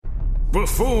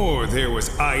Before there was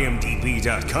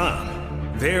IMDb.com,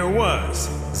 there was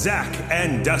Zach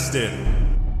and Dustin.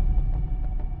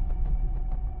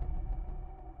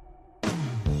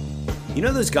 You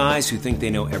know those guys who think they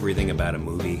know everything about a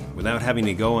movie without having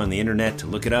to go on the internet to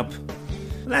look it up?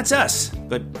 Well, that's us,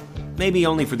 but maybe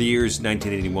only for the years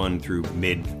 1981 through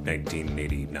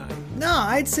mid-1989. No,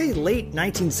 I'd say late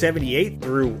 1978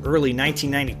 through early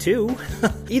 1992.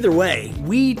 Either way,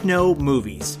 we know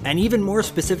movies. And even more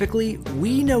specifically,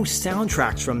 we know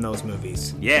soundtracks from those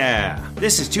movies. Yeah,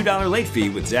 this is $2 Late Fee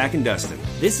with Zach and Dustin.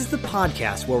 This is the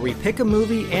podcast where we pick a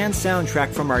movie and soundtrack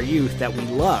from our youth that we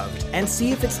loved and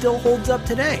see if it still holds up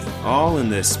today. All in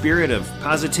the spirit of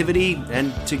positivity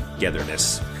and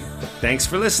togetherness. Thanks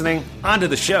for listening. On to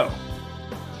the show.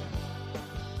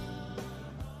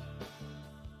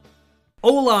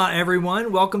 Hola,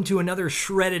 everyone. Welcome to another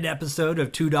shredded episode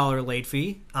of $2 Late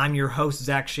Fee. I'm your host,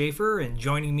 Zach Schaefer, and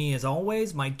joining me, as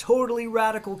always, my totally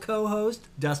radical co-host,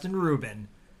 Dustin Rubin.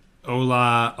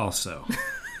 Hola, also.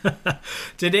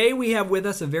 Today, we have with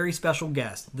us a very special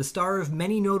guest, the star of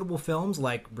many notable films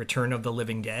like Return of the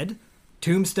Living Dead,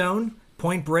 Tombstone,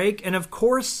 Point Break, and of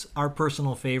course, our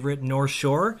personal favorite, North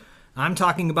Shore. I'm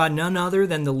talking about none other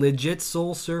than the legit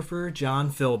soul surfer,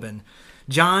 John Philbin.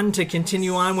 John, to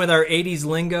continue on with our 80s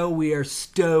lingo, we are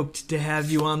stoked to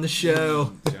have you on the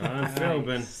show. John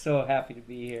Philbin. So happy to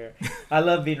be here. I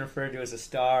love being referred to as a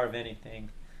star of anything.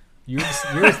 You're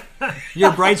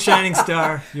a bright shining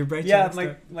star. You're a bright shining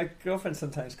star. My girlfriend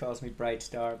sometimes calls me Bright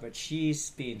Star, but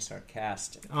she's being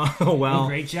sarcastic. Oh, well.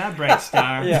 Great job, Bright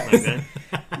Star. Yeah. Like that.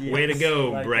 Yes, Way to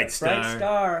go, like Bright that. Star. Bright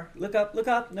Star. Look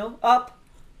up. No, up.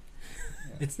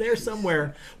 It's there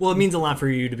somewhere. Well, it means a lot for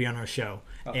you to be on our show.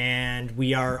 Oh. And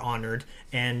we are honored.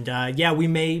 And we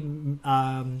may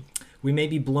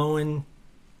be blowing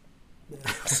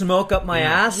Smoke up my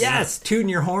ass? Yes, tooting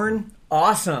your horn.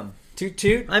 Awesome. Toot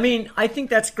toot. I mean, I think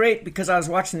that's great because I was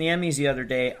watching the Emmys the other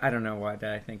day. I don't know why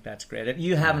I think that's great. If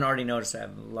you haven't already noticed, I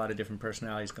have a lot of different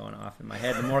personalities going off in my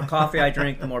head. The more coffee I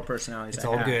drink, the more personalities It's I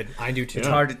all have. good. I do too. It's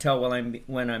hard to tell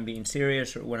when I'm being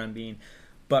serious or when I'm being...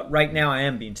 But right now I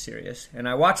am being serious. And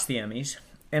I watched the Emmys,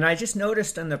 and I just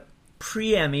noticed on the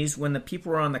pre-Emmys, when the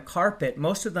people were on the carpet,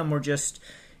 most of them were just...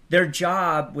 Their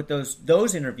job with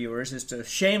those interviewers is to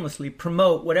shamelessly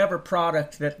promote whatever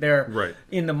product that they're Right.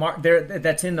 in the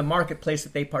that's in the marketplace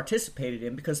that they participated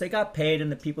in, because they got paid,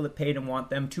 and the people that paid them want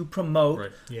them to promote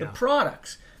Right. the Yeah.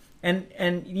 products. And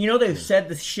you know, they've said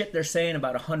the shit they're saying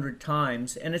about 100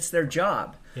 times, and it's their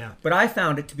job. Yeah. But I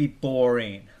found it to be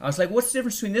boring. I was like, what's the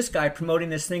difference between this guy promoting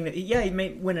this thing that, yeah, he may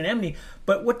win an Emmy,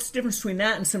 but what's the difference between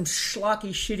that and some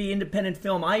schlocky, shitty independent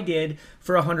film I did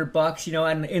for $100, you know,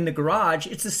 and in the garage?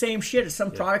 It's the same shit. It's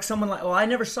some product someone like, well, I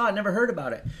never saw it, never heard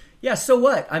about it. Yeah, so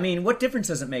what? I mean, what difference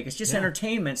does it make? It's just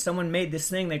entertainment. Someone made this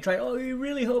thing. They tried, you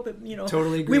really hope it, you know.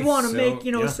 Totally agree. We want to So, make,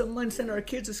 you know, yeah. someone send our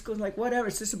kids to school. Like, whatever.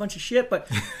 It's just a bunch of shit. But,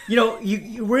 you know,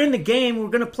 we're in the game. We're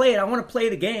going to play it. I want to play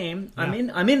the game.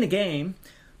 Yeah. I'm in the game.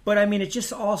 But, I mean, it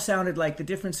just all sounded like the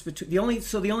difference between... The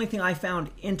only thing I found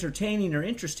entertaining or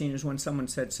interesting is when someone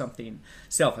said something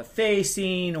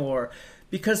self-effacing, or...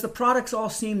 Because the products all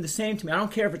seem the same to me. I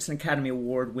don't care if it's an Academy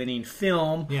Award-winning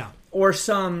film or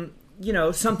some... You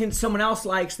know, something someone else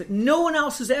likes that no one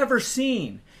else has ever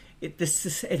seen. It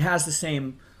has the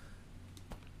same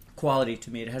quality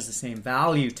to me. It has the same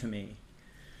value to me.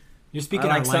 You're speaking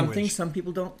I our like language. something, some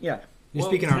people don't. Yeah. You're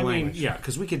speaking our I mean, language. yeah,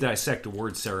 because we could dissect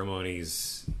award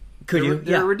ceremonies. Could you?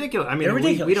 They're Yeah. ridiculous. I mean, They're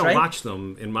ridiculous, we don't right? watch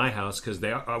them in my house because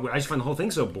they are. I just find the whole thing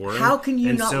so boring. How can you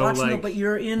And not so, watch them? like, But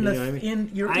you're in the you know what I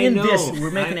mean? you're I in know. this.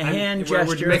 We're making a hand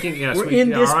gesture. We're making, yes, we're in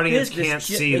this our audience business. can't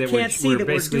They see that can't see that we're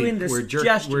basically doing this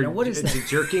gesture. Now, what is It's that? a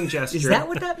jerking gesture. Is that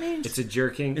what that means? It's a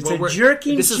jerking. It's well, a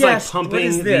jerking This is gest. like pumping What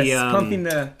is this?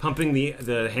 the Pumping the-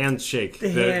 the handshake, The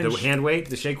the hand- hand weight,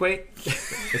 the shake weight.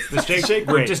 It's the shake. weight.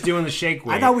 We're just doing the shake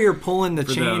weight. I thought we were pulling the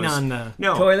for chain those. on the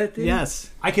No. toilet thing? Yes.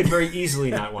 I could very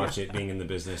easily not watch it being in the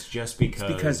business just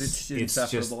because it's just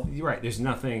insufferable. you're right. There's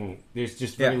nothing. There's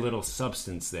just very Yeah. little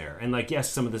substance there. And like,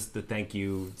 yes, some of the thank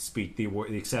you speech, the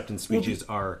acceptance speeches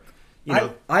are, you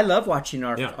know, I love watching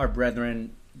our Yeah. our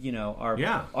brethren, you know,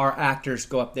 our actors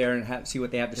go up there and see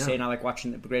what they have to say. Yeah. And I like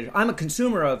watching the greatest. I'm a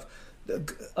consumer of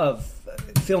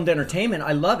filmed entertainment.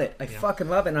 I love it. I fucking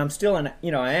love it. And I'm still I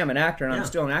am an actor, and I'm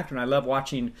still an actor, and I love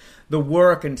watching the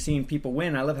work and seeing people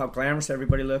win. I love how glamorous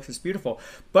everybody looks. It's beautiful.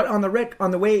 But on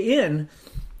the way in,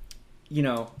 you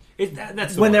know,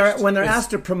 that's the when worst. they're It's- asked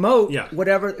to promote Yeah.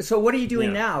 whatever. So what are you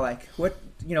doing Yeah. now? Like what,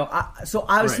 you know? So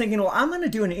I was Right. thinking, well, I'm going to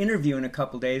do an interview in a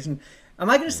couple days, and am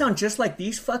I going to sound just like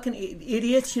these fucking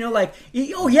idiots? You know, like,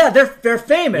 oh yeah, they're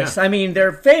famous. Yeah. I mean,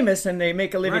 they're famous and they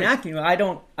make a living Right. acting. I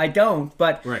don't,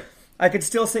 but Right. I could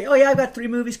still say, oh yeah, I've got 3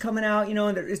 movies coming out, you know,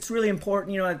 and it's really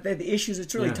important, you know, the issues,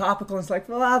 it's really topical, and it's like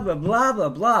blah blah blah blah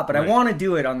blah. But I want to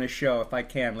do it on this show if I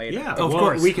can later. Yeah, of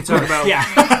course. We could talk about.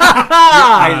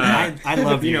 I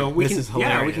love you. We this can, is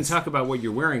hilarious. yeah, we can talk about what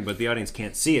you're wearing, but the audience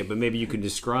can't see it. But maybe you can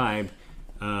describe.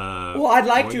 Well, I'd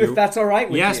like to, if that's all right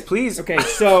with you. Yes, please. Okay,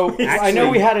 so I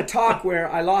know we had a talk where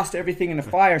I lost everything in the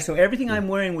fire, so everything I'm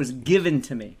wearing was given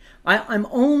to me. I'm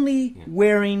only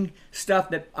wearing stuff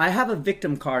that I have a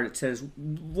victim card that says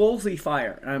Wolseley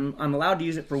Fire. I'm allowed to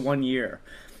use it for 1 year,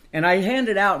 and I hand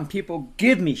it out, and people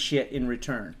give me shit in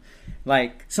return.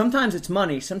 Like sometimes it's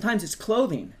money, sometimes it's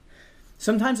clothing,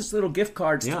 sometimes it's little gift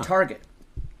cards to Target.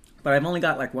 But I've only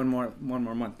got like one more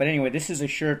month. But anyway, this is a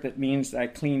shirt that means I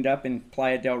cleaned up in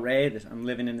Playa del Rey. I'm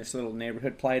living in this little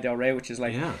neighborhood, Playa del Rey, which is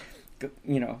like,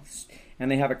 you know,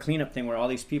 and they have a cleanup thing where all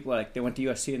these people are like, they went to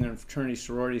USC and they're in fraternities,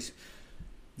 sororities.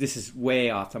 This is way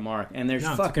off the mark. And they're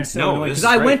fucking so annoying. Because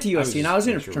I went to USC and I was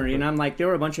in a fraternity and I'm like, there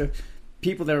were a bunch of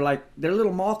people that are like, they're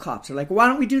little mall cops. They're like, why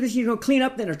don't we do this? You know, clean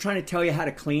up. Then they're trying to tell you how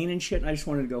to clean and shit. And I just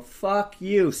wanted to go, fuck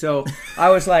you. So I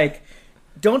was like,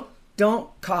 don't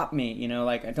cop me, you know,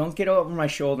 like, don't get over my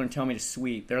shoulder and tell me to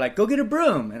sweep. They're like, go get a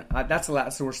broom. And that's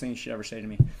the worst thing you should ever say to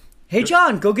me. Hey,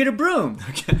 John, go get a broom.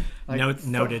 Okay. Like,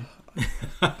 noted.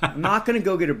 I'm not going to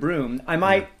go get a broom. I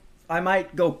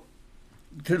might go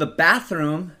to the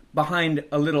bathroom behind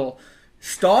a little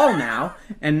stall now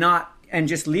and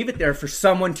just leave it there for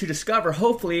someone to discover,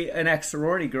 hopefully an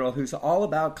ex-sorority girl who's all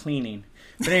about cleaning.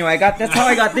 But anyway, that's how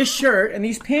I got this shirt and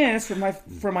these pants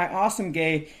from my awesome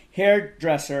gay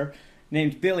hairdresser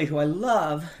named Billy, who I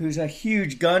love, who's a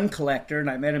huge gun collector, and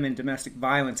I met him in domestic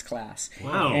violence class.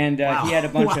 Wow. And he had a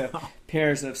bunch of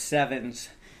pairs of 7s.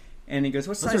 And he goes,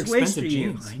 what Those size are waist are expensive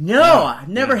you? jeans. I know. I've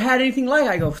never had anything like it.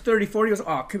 I go, 30, 40. He goes,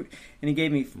 oh, and he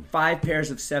gave me 5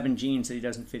 pairs of 7 jeans that he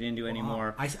doesn't fit into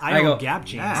anymore. I go, Gap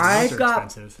jeans. I've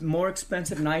got more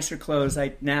expensive, nicer clothes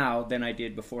now than I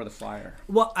did before the fire.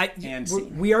 Well,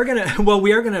 we are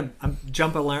gonna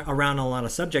jump around a lot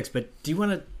of subjects, but do you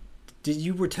want to?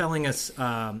 You were telling us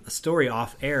a story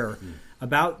off air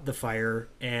about the fire,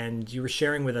 and you were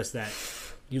sharing with us that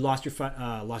you lost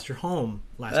your home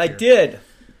last year. I did.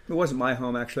 It wasn't my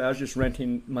home, actually. I was just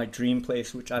renting my dream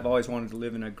place, which I've always wanted to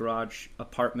live in, a garage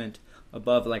apartment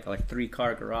above like a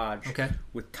 3-car garage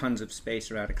with tons of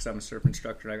space around it, because I'm a surf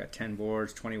instructor. I got 10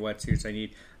 boards, 20 wetsuits I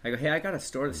need. I go, hey, I got to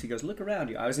store this. He goes, look around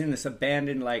you. I was in this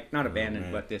abandoned, not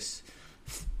abandoned, but this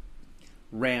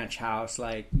ranch house,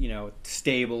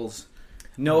 stables,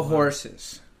 no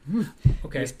horses.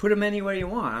 Okay. Just put them anywhere you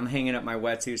want. I'm hanging up my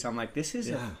wetsuits. I'm like, this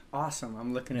is awesome.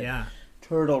 I'm looking at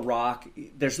Turtle Rock.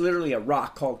 There's literally a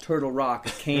rock called Turtle Rock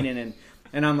at Canaan,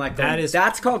 and I'm like,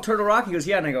 that's called Turtle Rock? He goes,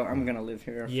 yeah. And I go, I'm going to live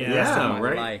here for the rest of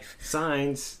my life.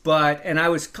 Signs. But, and I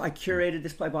curated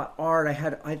this, I bought art.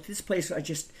 This place,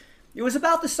 it was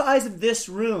about the size of this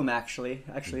room, actually.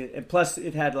 And plus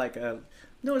it had it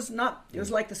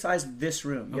was like the size of this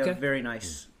room. You have a very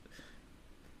nice...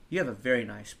 You have a very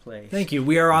nice place. Thank you.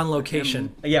 We are on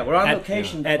location. We're on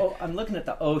location. I'm looking at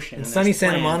the ocean. In sunny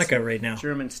Santa Monica right now.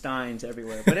 German Steins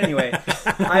everywhere. But anyway,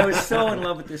 I was so in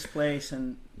love with this place.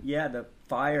 And the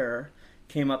fire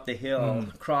came up the hill,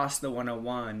 crossed the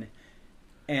 101,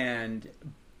 and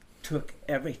took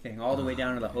everything all the way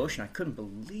down to the ocean. I couldn't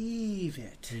believe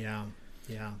it. Yeah.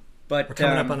 But we're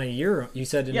coming up on a year. You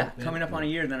said coming up on a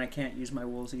year. Then I can't use my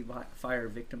Wolseley Fire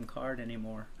victim card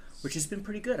anymore, which has been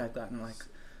pretty good. I've gotten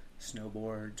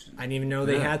snowboards. I didn't even know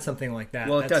they had something like that.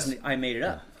 Well, it doesn't. I made it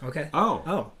up. Okay.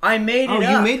 Oh. I made it up.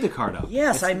 Oh, you made the card up.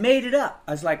 Yes, I made it up.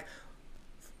 I was like,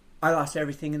 I lost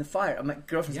everything in the fire. My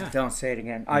girlfriend's like, don't say it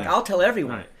again. I'll tell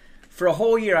everyone. Right. For a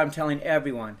whole year, I'm telling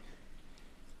everyone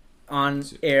on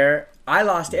air, I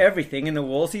lost everything in the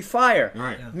Wolseley fire.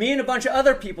 Right. Yeah. Me and a bunch of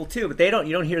other people, too, but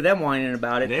you don't hear them whining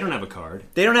about it. They don't have a card.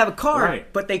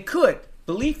 Right. But they could.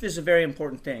 Belief is a very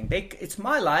important thing. It's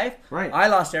my life. Right. I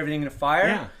lost everything in a fire.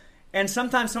 Yeah. And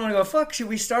sometimes someone will go, fuck, should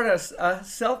we start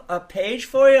a page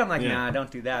for you? I'm like, nah,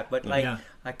 don't do that. But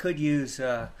I could use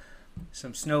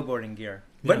some snowboarding gear.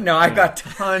 But no, I've got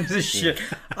tons of shit.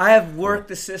 I have worked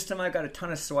the system. I've got a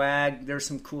ton of swag. There's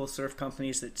some cool surf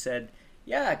companies that said,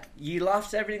 you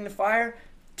lost everything in the fire.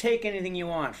 Take anything you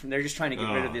want. They're just trying to get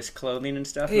rid of this clothing and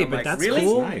stuff. Hey, and but like, that's really?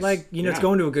 Cool. Nice. It's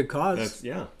going to a good cause.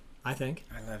 I think.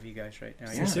 I love you guys right now.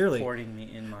 Sincerely. You're supporting me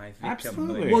in my victimhood.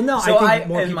 Absolutely. Well, no, so I think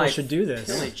more people should do this.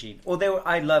 Pillaging. Well,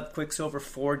 I love Quicksilver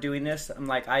for doing this. I'm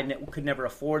like, I could never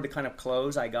afford the kind of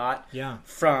clothes I got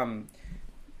from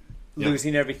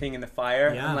losing everything in the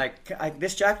fire. Yeah. I'm like,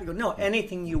 this jacket, go, no,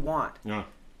 anything you want. Yeah.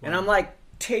 And I'm like,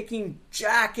 taking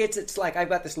jackets. It's like, I've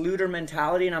got this looter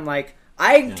mentality, and I'm like,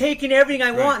 I'm taking everything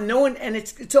I want. No one, and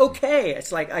it's okay.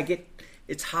 It's like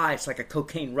it's high. It's like a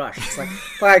cocaine rush. It's like,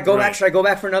 if I go back, should I go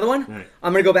back for another one? Right.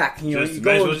 I'm going to go back. You know, Just you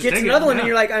might as go well and just get take another it. one, Yeah. and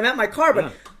you're like, I'm at my car,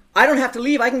 but I don't have to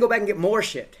leave. I can go back and get more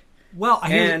shit. Well,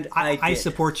 And I I did.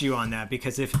 support you on that,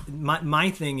 because if my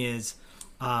thing is,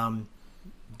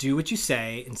 do what you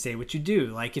say and say what you do.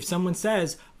 Like, if someone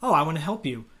says, "Oh, I want to help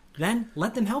you," then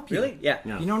let them help you. Really? Yeah.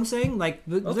 You know what I'm saying? Like,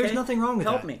 there's Okay. nothing wrong with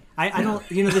Help that. me. I don't.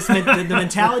 You know, the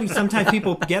mentality sometimes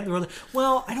people get. They're like,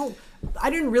 well, I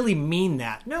didn't really mean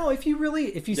that. No, if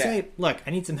you say, "Look, I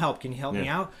need some help. Can you help me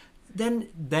out?"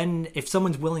 Then if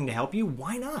someone's willing to help you,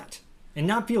 why not? And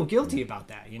not feel guilty about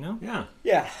that. You know? Yeah.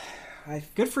 Yeah.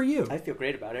 Good for you. I feel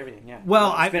great about everything. Yeah.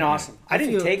 Well, it's been awesome. I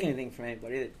didn't feel- take anything from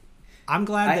anybody. I'm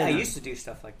glad that I used to do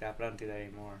stuff like that, but I don't do that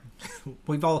anymore.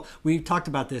 we've talked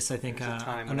about this. I think There was a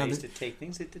time when I used to take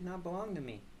things that did not belong to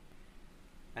me,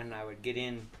 and I would get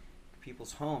in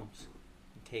people's homes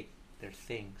and take their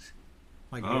things.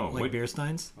 like what- beer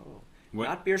steins. Oh, What?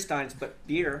 not beer steins, but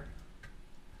beer.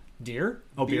 Deer?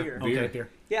 Oh, beer. Beer. Okay, Beer. beer.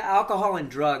 Yeah, alcohol and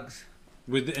drugs.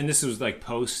 And this was like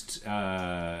post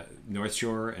North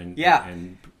Shore and Yeah.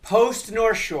 and Post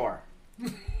North Shore.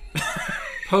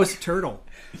 Post turtle.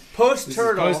 Post this is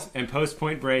Turtle. post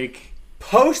Point Break.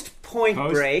 Post Point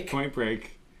Post Break. Point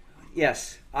Break.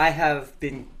 Yes, I have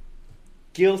been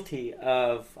guilty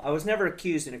of. I was never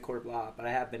accused in a court of law, but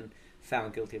I have been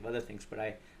found guilty of other things. But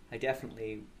I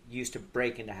definitely used to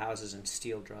break into houses and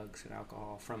steal drugs and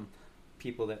alcohol from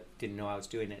people that didn't know I was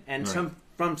doing it, and Right.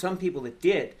 from some people that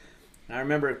did. And I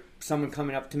remember someone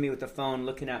coming up to me with the phone,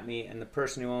 looking at me, and the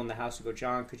person who owned the house would go,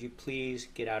 "John, could you please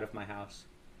get out of my house?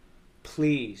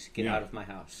 Please get Yeah. out of my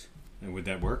house." And would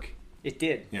that work? It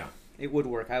did. Yeah. It would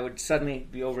work. I would suddenly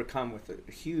be overcome with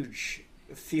huge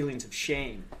feelings of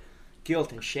shame,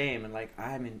 guilt and shame, and like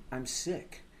I'm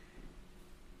sick.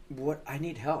 What I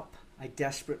need help. I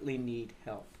desperately need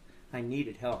help. I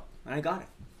needed help, and I got it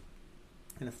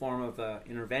in the form of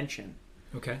intervention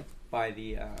Okay. by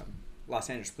the Los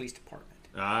Angeles Police Department.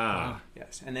 Ah.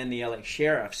 Yes, and then the LA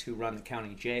sheriffs who run the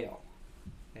county jail.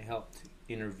 They helped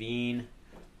intervene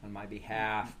on my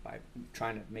behalf by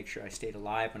trying to make sure I stayed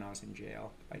alive when I was in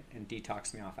jail and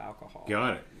detox me off alcohol.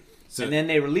 Got it. So And then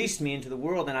they released me into the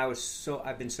world, and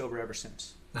I've been sober ever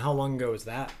since. How long ago was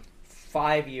that?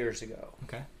 5 years ago.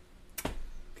 Okay.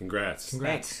 congrats.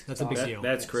 Congrats. That's a big That- deal.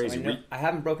 That's So crazy. I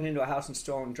haven't broken into a house and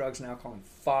stolen drugs and alcohol in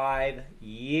 5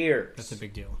 years. That's a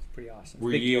big deal. Pretty awesome. Were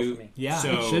Big you- deal for me. Yeah,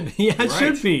 So- it should be. Yeah, it right.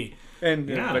 should be. And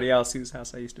Yeah. everybody else whose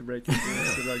house I used to break into.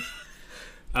 So like,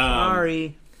 Um,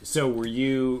 sorry. So were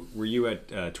you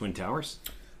at Twin Towers?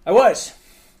 I was.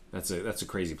 That's a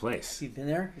crazy place. You've been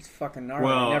there? It's fucking gnarly.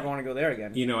 Well, I never want to go there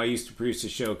again. You know, I used to produce a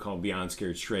show called Beyond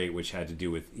Scared Straight, which had to do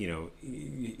with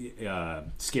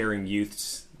scaring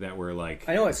youths that were like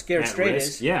I know what Scared at Straight risk.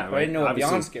 is. Yeah, but right. I didn't know what Obviously.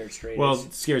 Beyond Scared Straight Well,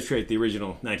 is. Scared Straight, the original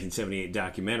 1978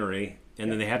 documentary,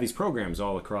 and then they have these programs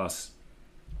all across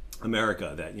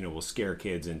America that will scare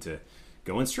kids into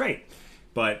going straight.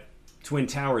 But Twin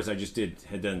Towers, I just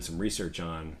had done some research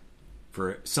on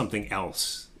for something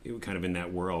else, kind of in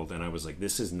that world, and I was like,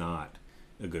 this is not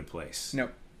a good place. No.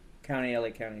 LA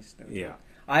County. Yeah.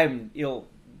 I'm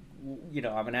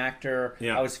I'm an actor.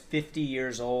 Yeah. I was 50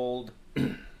 years old.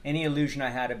 Any illusion I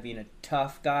had of being a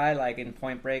tough guy, like in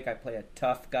Point Break, I play a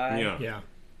tough guy. Yeah. Yeah.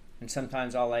 And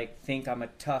sometimes I'll think I'm a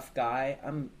tough guy.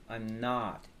 I'm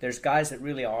not. There's guys that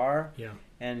really are. Yeah.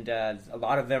 And a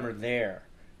lot of them are there.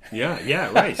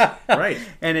 Yeah, right, right.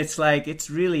 And it's like it's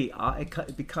really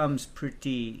it becomes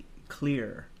pretty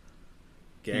clear.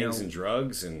 Gangs and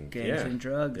drugs and Gangs and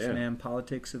drugs, Yeah. man,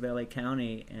 politics of LA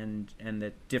County, and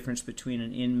the difference between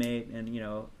an inmate and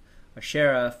a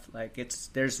sheriff. Like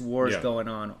there's wars Yeah. going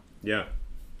on Yeah.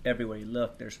 everywhere you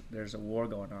look. There's a war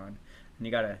going on, and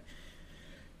you gotta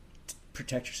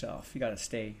protect yourself. You gotta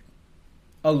stay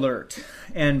alert.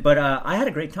 But I had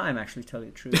a great time, actually, to tell you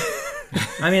the truth.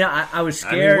 I mean, I was I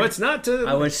scared. mean, what's not to?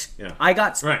 I Yeah.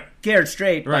 got Right. scared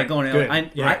straight by Right. going.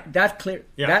 Good. Yeah. That clear.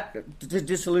 Yeah. That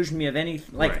disillusioned me of any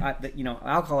Right.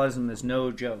 alcoholism is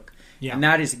no joke. Yeah. And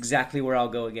that is exactly where I'll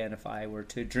go again if I were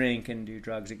to drink and do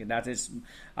drugs again.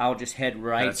 I'll just head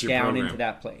right That's your down program. into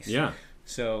that place. Yeah.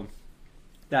 So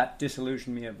that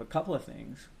disillusioned me of a couple of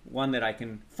things. One, that I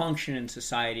can function in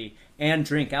society and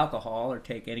drink alcohol or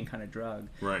take any kind of drug.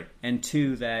 Right. And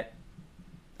two, that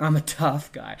I'm a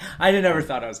tough guy. I never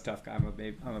thought I was a tough guy.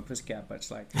 I'm a pussycat, but it's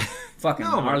like fucking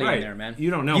No, gnarly right. in there, man. You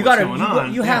don't know you what's gotta, going you,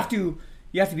 on. You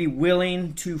Yeah. have to be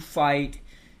willing to fight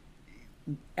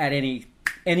at any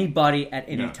anybody at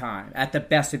any Yeah. time at the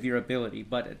best of your ability.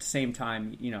 But at the same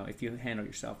time, if you handle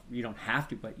yourself, you don't have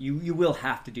to, but you will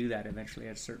have to do that eventually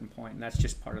at a certain point, and that's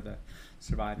just part of the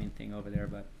surviving thing over there.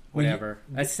 But whatever.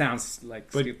 That sounds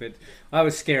like stupid. I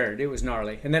was scared. It was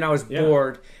gnarly, and then I was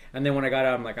bored. And then when I got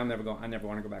out, I'm like, I never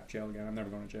want to go back to jail again. I'm never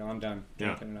going to jail. I'm done.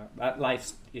 Yeah. That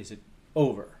life is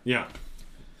over. Yeah.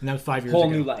 And that was 5 years ago.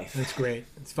 Whole new life. That's great.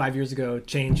 It's 5 years ago.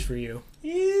 Changed for you.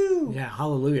 Ew. Yeah.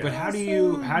 Hallelujah. But how do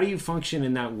you function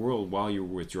in that world while you're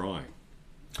withdrawing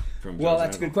from Well, drugs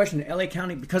that's a and good question. LA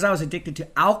County, because I was addicted to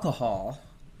alcohol,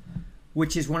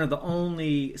 which is one of the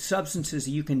only substances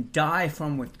you can die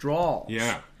from withdrawals.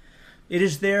 Yeah. It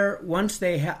is there once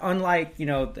they unlike,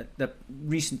 the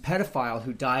recent pedophile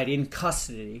who died in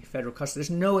custody, federal custody,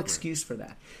 there's no excuse for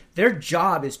that. Their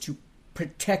job is to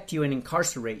protect you and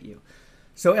incarcerate you.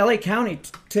 So LA County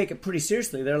take it pretty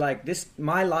seriously. They're like,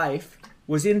 my life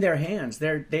was in their hands.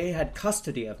 They had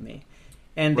custody of me.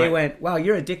 And they went, wow,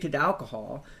 you're addicted to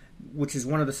alcohol, which is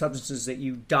one of the substances that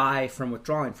you die from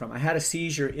withdrawing from. I had a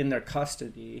seizure in their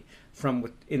custody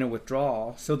in a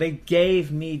withdrawal. So they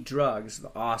gave me drugs,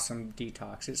 the awesome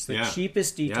detox. It's the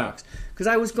cheapest detox. Because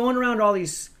I was going around all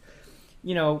these,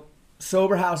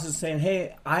 sober houses saying,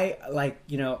 hey,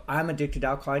 I'm addicted to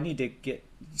alcohol. I need to get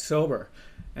sober.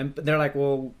 And they're like,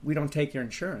 well, we don't take your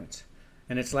insurance.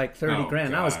 And it's like 30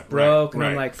 grand. I was broke, and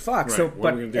I'm like, fuck. Right. So,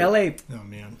 but LA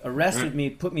arrested me,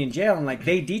 put me in jail, and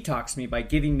they detoxed me by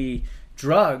giving me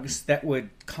drugs that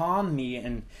would calm me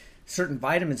and certain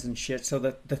vitamins and shit. So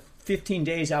the 15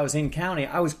 days I was in county,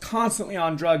 I was constantly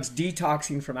on drugs,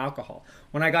 detoxing from alcohol.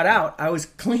 When I got out, I was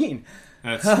clean.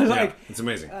 It's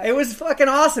amazing. It was fucking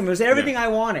awesome. It was everything I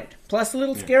wanted, plus a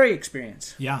little scary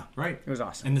experience. Yeah. Right. It was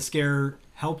awesome. And the scare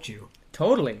helped you.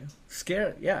 Totally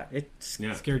scared. Yeah, it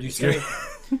scared you straight.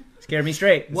 Scared me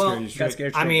straight. Well, got scared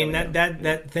straight. I mean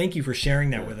that. Thank you for sharing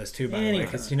that with us too. By the way,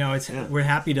 because we're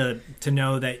happy to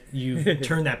know that you've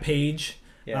turned that page,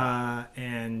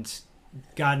 and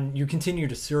you continue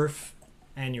to surf,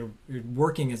 and you're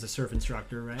working as a surf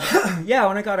instructor, right? Yeah.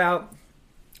 When I got out,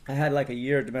 I had like a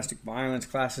year of domestic violence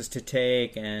classes to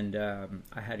take, and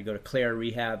I had to go to Clare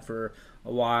rehab for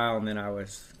a while, and then I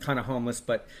was kind of homeless.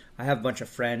 But I have a bunch of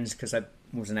friends because I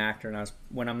was an actor, and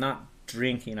when I'm not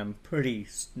drinking, I'm a pretty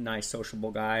nice,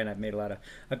 sociable guy, and I've done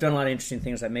a lot of interesting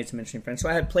things. I've made some interesting friends, so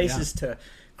I had places to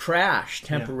crash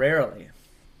temporarily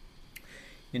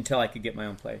until I could get my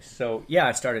own place. So yeah,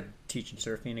 I started teaching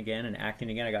surfing again and acting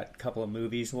again. I got a couple of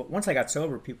movies. Once I got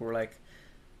sober, people were like,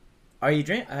 Are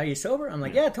you sober? I'm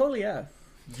like, yeah, totally, yeah.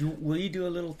 Will you do a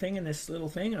little thing in this little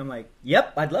thing? And I'm like,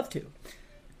 yep, I'd love to.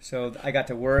 So I got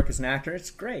to work as an actor. It's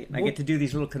great. I get to do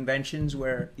these little conventions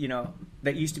where,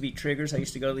 that used to be triggers. I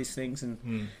used to go to these things,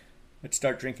 and I'd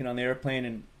start drinking on the airplane,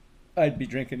 and I'd be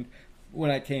drinking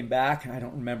when I came back. I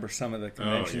don't remember some of the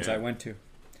conventions I went to.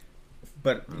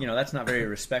 But, that's not very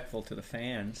respectful to the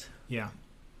fans. Yeah.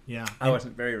 Yeah. I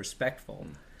wasn't very respectful.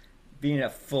 Being a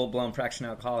full-blown practicing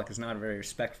alcoholic is not a very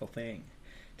respectful thing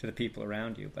to the people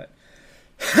around you. But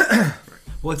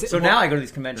now I go to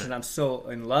these conventions, and I'm so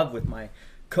in love with my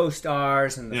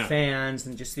co-stars and the fans,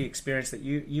 and just the experience that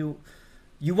you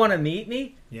want to meet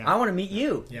me. I want to meet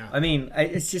you. I mean,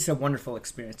 it's just a wonderful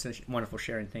experience, a wonderful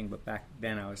sharing thing. But back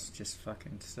then, I was just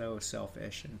fucking so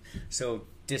selfish and so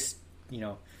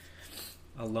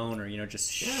a loner, just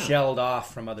shelled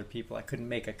off from other people. I couldn't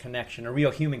make a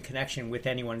real human connection with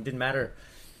anyone. It didn't matter,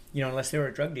 unless they were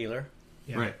a drug dealer.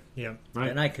 Yeah. Right. Yeah. Right.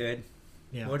 Then I could.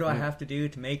 Yeah. What do I have to do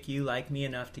to make you like me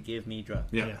enough to give me drugs?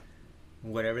 Yeah.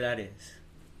 Whatever that is.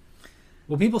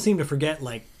 Well, people seem to forget,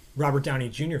 like Robert Downey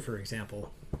Jr., for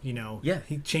example.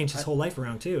 He changed his whole life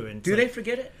around too. And do they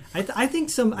forget it? I think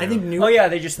some. I think new. Oh yeah,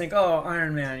 they just think, oh,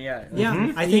 Iron Man, yeah. Yeah,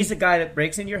 I think he's the guy that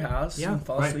breaks into your house and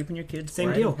falls asleep in your kid's same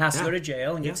bed, deal. Has to go to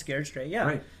jail and gets scared straight.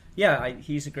 Yeah,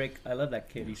 he's a great. I love that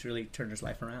kid. He's really turned his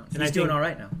life around. And he's doing all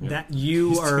right now. That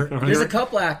you are. There's a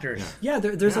couple actors. Yeah,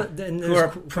 there's who are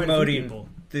promoting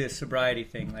the sobriety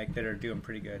thing, that are doing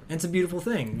pretty good. And it's a beautiful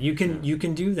thing. You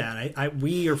can do that.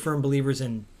 We are firm believers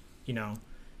in,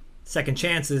 second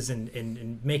chances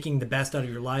and making the best out of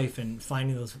your life and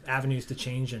finding those avenues to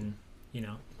change and.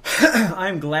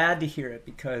 I'm glad to hear it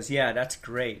because that's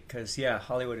great because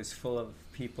Hollywood is full of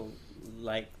people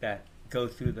like that go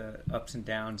through the ups and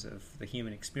downs of the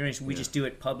human experience. We just do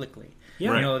it publicly.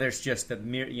 Yeah. There's just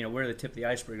we're the tip of the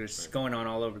iceberg. It's going on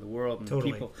all over the world, and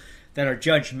people that are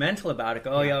judgmental about it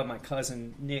go, oh my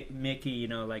cousin Mickey,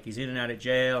 he's in and out of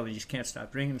jail and he just can't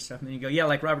stop drinking and stuff. And then you go,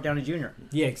 like Robert Downey Jr.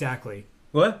 Yeah, exactly.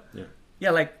 What? Yeah.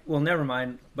 Yeah, never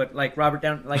mind. But Robert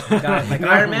Downey, the guy,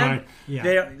 Iron Man. Yeah.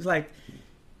 It's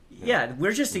Yeah,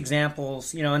 we're just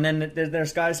examples, you know. And then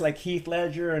there's guys like Heath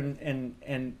Ledger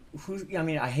and who, I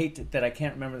mean, I hate that I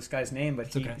can't remember this guy's name, but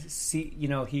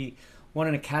he won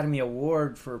an Academy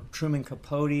Award for Truman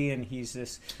Capote, and he's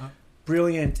this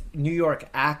brilliant New York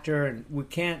actor, and we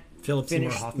can't Philip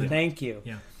finish. Seymour Hoffman. Thank you.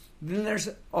 Yeah. Then there's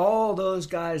all those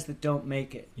guys that don't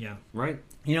make it. Yeah. Right.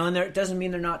 You know, and it doesn't mean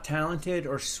they're not talented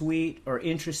or sweet or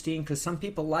interesting, because some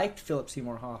people liked Philip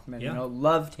Seymour Hoffman, Yeah. you know,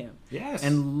 loved him. Yes.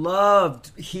 And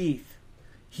loved Heath.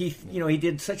 Heath, you know, he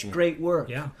did such great work.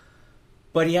 Yeah.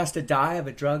 But he has to die of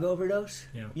a drug overdose,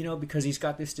 Yeah. you know, because he's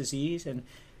got this disease. And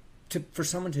for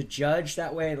someone to judge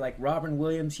that way, like Robin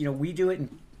Williams, you know, we do it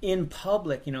in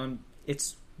public, you know, and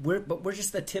we're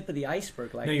just the tip of the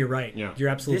iceberg. Like, No, you're right. Yeah. You're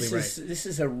absolutely this right.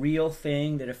 is a real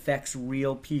thing that affects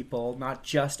real people, not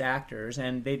just actors,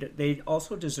 and they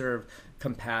also deserve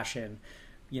compassion,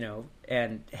 you know,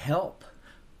 and help.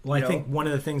 Well, you I know? think one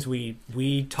of the things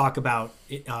we talk about,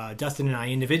 Dustin and I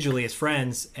individually as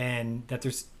friends, and that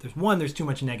there's too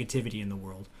much negativity in the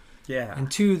world, Yeah. and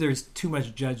two, there's too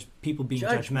much people being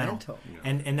judgmental. Judgmental.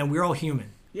 and then we're all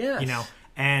human. Yes. You know,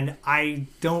 and I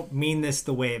don't mean this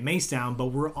the way it may sound, but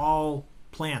we're all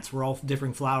plants. We're all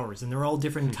different flowers, and they're all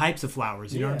different types of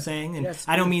flowers. You know what I'm Yeah. saying? And That's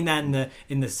I don't mean that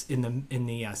in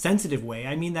the sensitive way.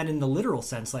 I mean that in the literal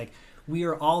sense. Like, we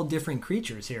are all different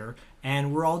creatures here,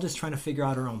 and we're all just trying to figure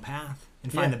out our own path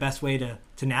and find Yeah. the best way to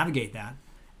navigate that,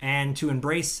 and to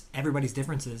embrace everybody's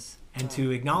differences, and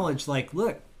to acknowledge, like,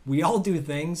 look, we all do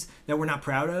things that we're not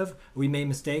proud of. We made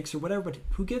mistakes or whatever, but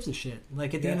who gives a shit?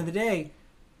 Like, at the end of the day,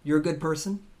 you're a good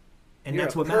person, and You're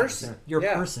that's a what person. matters. You're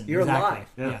Yeah. a person. You're exactly. alive.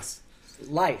 Yeah. Yes.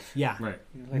 Life. Yeah. Right.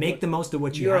 Like Make what- the most of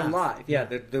what you You're have. alive. Yeah.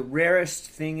 The rarest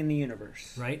thing in the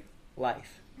universe. Right.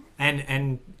 Life.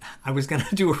 And I was gonna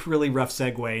do a really rough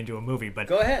segue into a movie, but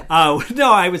Go ahead.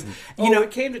 no, I was. You know, we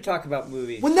came to talk about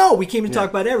movies. well, no, we came to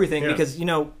talk about everything Yeah. because, you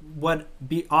know,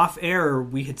 off air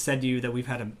we had said to you that we've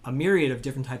had a myriad of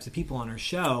different types of people on our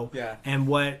show. Yeah. And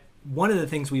one of the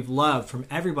things we've loved from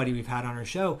everybody we've had on our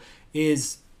show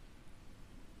is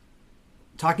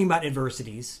talking about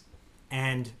adversities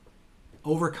and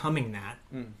overcoming that.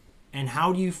 And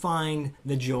how do you find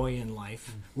the joy in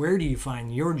life? Where do you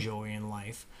find your joy in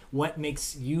life? What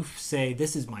makes you say,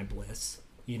 this is my bliss?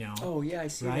 You know? Oh yeah, I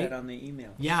see Right? that on the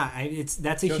email. Yeah,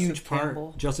 that's a Joseph huge part.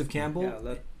 Campbell. Joseph Campbell. Yeah,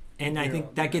 look, And I Hero,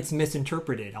 think that yeah. gets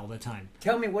misinterpreted all the time.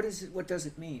 Tell me what is it? What does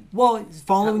it mean? Well, it's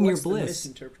following your What's the bliss.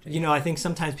 misinterpretation? You know, I think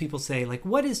sometimes people say, like,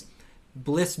 what is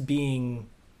bliss being?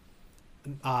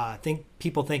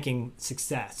 People thinking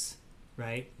success,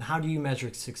 right? How do you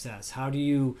measure success? How do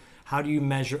you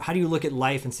look at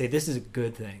life and say this is a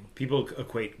good thing? People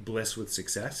equate bliss with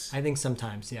success, I think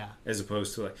sometimes, yeah. as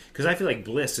opposed to, like, because I feel like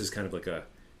bliss is kind of like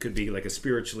could be like a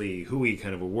spiritually hooey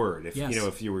kind of a word. If Yes. you know,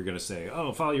 if you were going to say,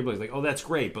 "Oh, follow your bliss," like, "Oh, that's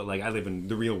great," but like I live in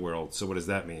the real world, so what does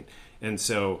that mean? And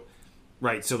so,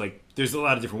 right, so like there's a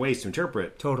lot of different ways to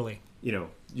interpret, Totally. you know,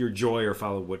 your joy or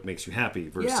follow what makes you happy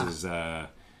versus,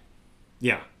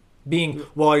 yeah. Being,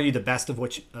 well, are you the best of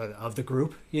of the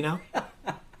group? You know,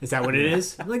 is that what it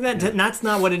is? Like that? That's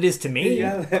not what it is to me. You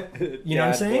know what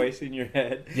I'm saying? Voice in your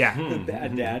head. Yeah. The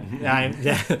bad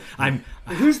dad. I'm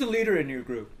Who's the leader in your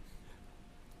group?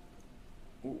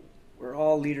 We're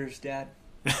all leaders, Dad.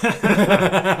 Ooh,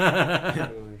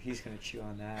 he's gonna chew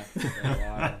on that for a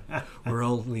while. We're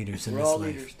all leaders in We're this all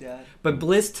life. leaders, Dad. But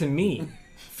bliss to me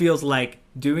feels like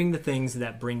doing the things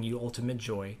that bring you ultimate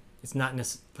joy. It's not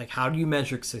like, how do you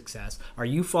measure success? Are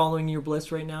you following your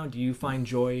bliss right now? Do you find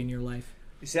joy in your life?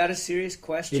 Is that a serious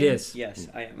question? It is. Yes,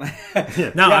 I am.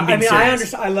 No, I'm being I serious.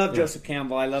 understand. I love Joseph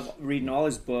Campbell. I love reading all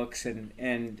his books,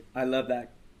 and I love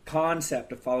that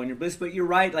concept of following your bliss. But you're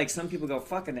right. Like, some people go,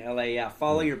 "Fucking LA, yeah,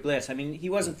 follow your bliss." I mean, he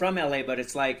wasn't from LA, but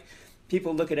it's like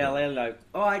people look at LA like,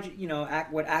 "Oh,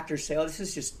 what actors say. Oh, this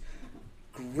is just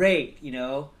great." You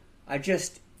know, I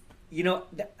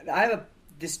have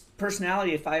this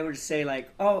personality. If I were to say, like,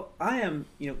 "Oh, I am,"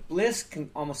 you know, bliss can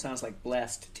almost sounds like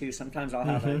blessed too. Sometimes I'll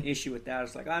have an issue with that.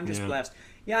 It's like, I'm just blessed.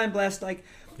 Yeah, I'm blessed. Like,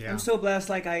 I'm so blessed.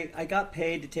 Like, I got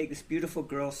paid to take this beautiful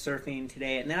girl surfing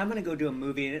today, and then I'm going to go do a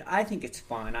movie, and I think it's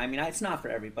fun. I mean, it's not for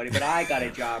everybody, but I got a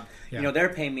job. Yeah. You know, they're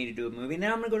paying me to do a movie, and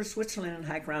then I'm going to go to Switzerland and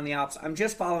hike around the Alps. I'm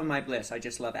just following my bliss. I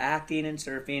just love acting and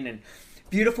surfing and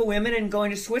beautiful women and going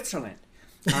to Switzerland.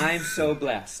 I'm so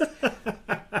blessed.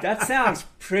 That sounds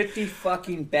pretty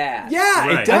fucking bad. Yeah,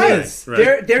 Right. it does.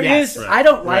 Right. There Yes. is. Right. I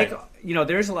don't like. Right. You know,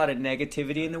 there's a lot of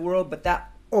negativity in the world, but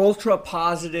that ultra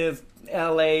positive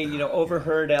LA. You know,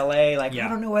 overheard LA. Like, Yeah. I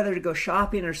don't know whether to go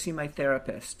shopping or see my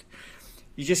therapist.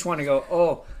 You just want to go.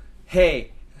 Oh,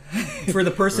 hey, For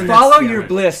the person follow that's, your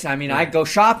bliss. I mean, I go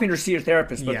shopping or see your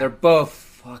therapist, but Yeah. they're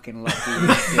both fucking lucky.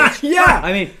 Bitch. Yeah.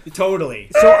 I mean, Totally.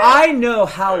 so I know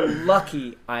how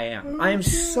lucky I am. I am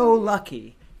so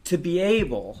lucky to be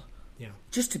able,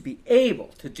 just to be able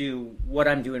to do what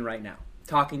I'm doing right now.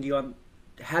 Talking to you, I'm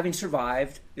having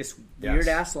survived this weird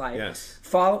ass life. Yes.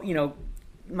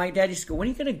 My dad used to go, when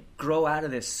are you going to grow out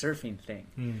of this surfing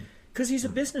thing? Because he's a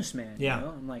businessman. Yeah. You know?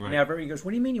 I'm like, Right. never. He goes,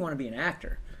 what do you mean you want to be an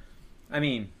actor? I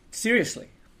mean, seriously.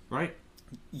 Right.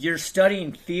 You're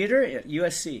studying theater at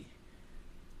USC.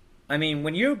 I mean,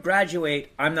 when you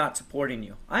graduate, I'm not supporting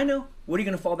you. I know. What are you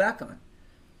going to fall back on?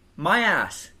 My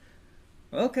ass.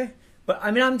 Okay. But,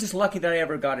 I mean, I'm just lucky that I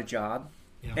ever got a job.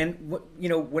 Yeah. And,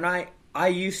 when I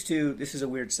used to, this is a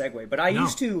weird segue, but I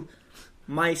used to,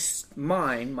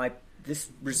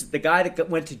 the guy that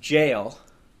went to jail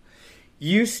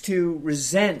used to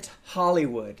resent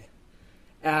Hollywood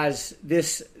as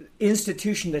this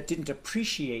institution that didn't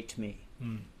appreciate me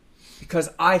because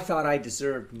I thought I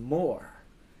deserved more.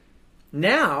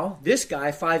 Now, this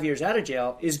guy, 5 years out of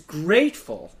jail, is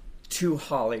grateful to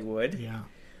Hollywood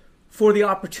for the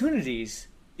opportunities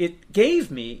it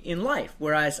gave me in life.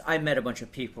 Whereas I met a bunch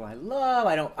of people I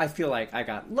love. I feel like I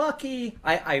got lucky.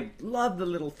 I love the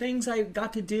little things I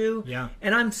got to do. Yeah.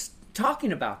 And I'm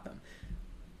talking about them.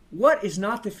 What is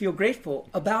not to feel grateful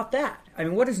about that? I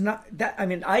mean, what is not that? I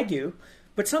mean, I do,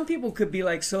 but some people could be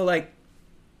like,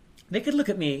 they could look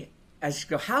at me as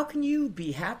go, how can you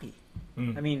be happy?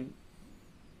 I mean,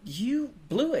 you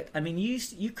blew it. I mean,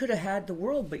 you could have had the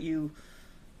world, but you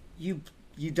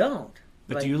don't.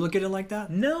 But do you look at it like that?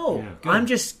 No, Yeah. I'm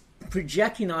just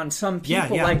projecting on some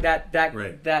people like that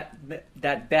Right.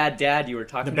 that bad dad you were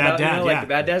talking The bad about. dad, like the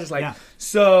bad dad is like, Yeah.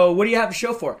 so what do you have to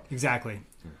show for it? Exactly.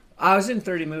 I was in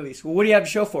 30 movies. Well, what do you have to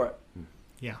show for it?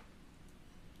 Yeah.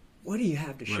 What do you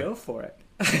have to show Right. for it?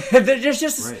 There's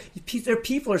just Right. their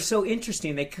people are so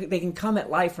interesting. They can come at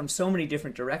life from so many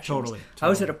different directions. Totally. I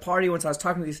was at a party once. I was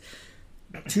talking to these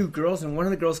two girls, and one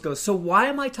of the girls goes, "So why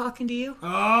am I talking to you?"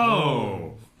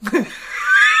 Oh.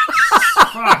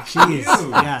 Jeez.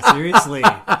 Yeah, seriously.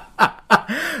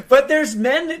 But there's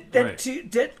men that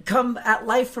Right. that come at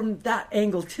life from that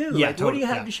angle too. Yeah, Like, what do you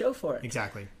have yeah. to show for it?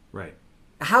 Exactly. Right.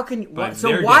 How can By so?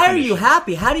 their Why are you definition.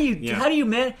 happy? How do you Yeah. how do you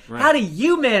man Right. how do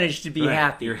you manage to be Right.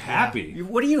 happy? You're happy.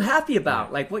 What are you happy about?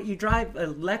 Right. Like what you drive a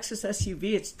Lexus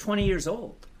SUV? It's 20 years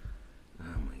old. Oh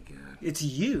my God. It's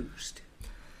used.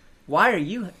 Why are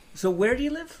you? So where do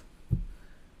you live?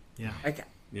 Yeah.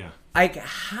 Like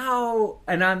how?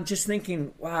 And I'm just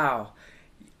thinking, wow,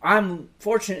 I'm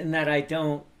fortunate in that I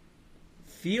don't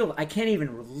feel. I can't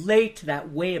even relate to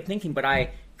that way of thinking, but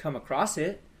I come across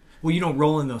it. Well, you don't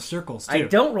roll in those circles, too. I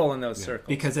don't roll in those circles.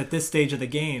 Because at this stage of the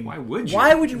game... Why would you?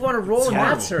 Why would you want to roll in that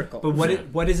horrible. circle? But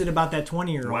what is it about that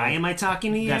 20-year-old Why am I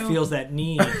talking to you? that feels that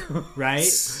need, right,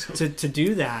 to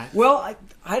do that? Well,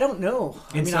 I don't know.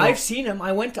 I And mean, so- I've seen him.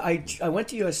 I went to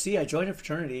USC. I joined a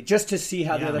fraternity just to see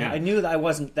how the other. Yeah. I knew that I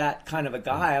wasn't that kind of a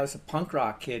guy. I was a punk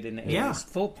rock kid in the 80s, Yeah.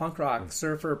 full punk rock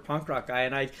surfer, punk rock guy.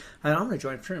 And I'm going to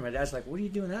join a fraternity. My dad's like, "What are you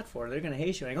doing that for? They're going to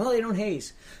haze you." And I go, "Oh, they don't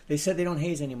haze. They said they don't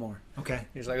haze anymore." Okay.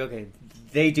 He's like, "Okay,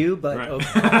 they do, but Right.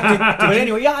 okay." But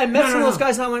anyway, yeah, I met some of those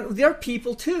guys, and I went, "They're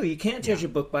people too. You can't judge a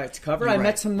book by its cover." I Right.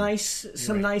 met some nice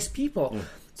people.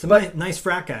 Some nice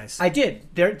frat guys. I did.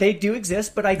 They do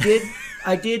exist, but I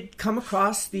did come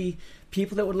across the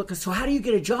people that would look. So how do you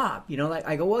get a job? You know, like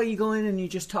I go, well, you go in and you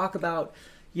just talk about,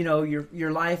 you know,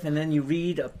 your life, and then you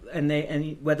read,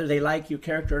 and whether they like your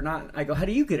character or not. I go, how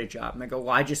do you get a job? And I go,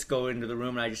 well, I just go into the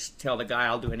room and I just tell the guy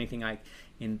I'll do anything I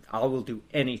will do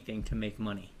anything to make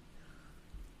money.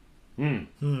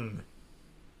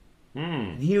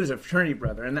 And he was a fraternity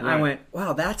brother, and I Right. went,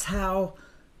 wow, that's how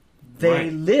they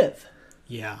Right. live.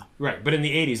 Yeah. Right, but in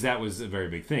the '80s, that was a very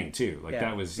big thing too. Like Yeah.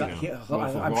 that was, you know, Yeah, Wolf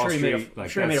of I'm Wall sure he made Street,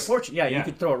 like, he made a that's- fortune. Yeah, you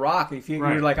could throw a rock if you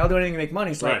Right. were like, I'll do anything to make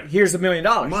money. It's like, Right. here's $1 million.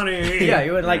 Money. Yeah,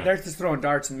 you would like Yeah. they're just throwing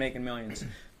darts and making millions.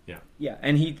 Yeah. Yeah,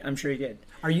 and I'm sure he did.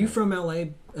 Are you from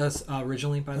LA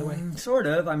originally, by the way? Sort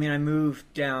of. I mean, I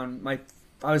moved down.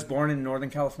 I was born in Northern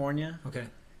California, Okay.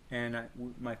 and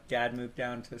my dad moved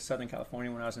down to Southern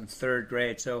California when I was in 3rd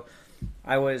grade. So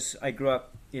I grew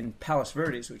up in Palos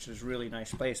Verdes, which is a really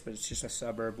nice place, but it's just a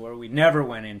suburb where we never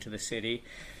went into the city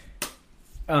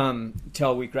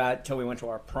till we went to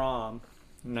our prom.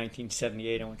 In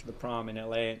 1978, I went to the prom in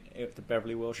LA at the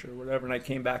Beverly Wilshire or whatever, and I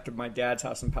came back to my dad's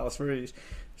house in Palos Verdes.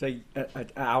 It's an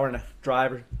hour and a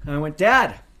drive, and I went,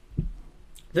 Dad,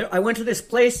 I went to this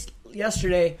place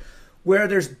yesterday where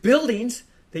there's buildings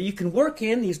that you can work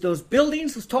in, those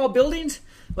buildings, those tall buildings,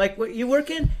 like what you work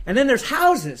in, and then there's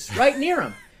houses right near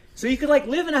them. So you could like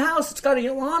live in a house that's got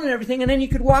a lawn and everything, and then you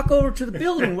could walk over to the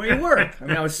building where you work. I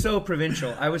mean, I was so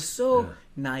provincial. I was so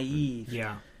naive.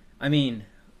 Yeah. I mean,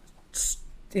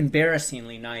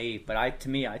 embarrassingly naive, but to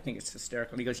me, I think it's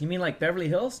hysterical. He goes, "You mean like Beverly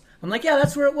Hills?" I'm like, "Yeah,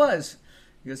 that's where it was."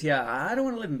 He goes, "Yeah, I don't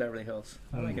want to live in Beverly Hills.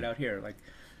 I like it out here." Like,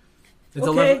 It's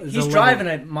okay, it's he's a driving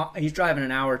level- he's driving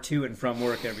an hour to and from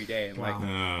work every day, and like,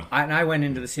 I went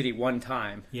into the city one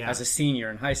time as a senior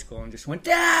in high school and just went,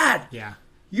 "Dad, Yeah.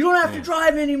 you don't have to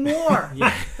drive anymore.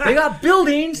 They got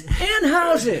buildings and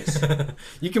houses,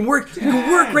 You can work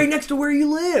right next to where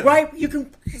you live. right? You can.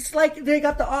 It's like they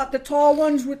got the tall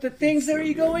ones with the things there.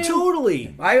 You go in.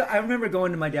 Totally. I remember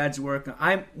going to my dad's work.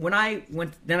 I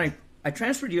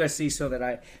transferred to USC so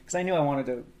that because I knew I wanted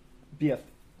to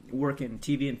work in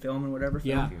TV and film and whatever.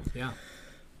 Yeah. Film. Yeah.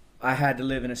 I had to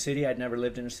live in a city. I'd never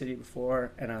lived in a city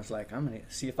before, and I was like, I'm going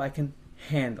to see if I can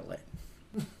handle it.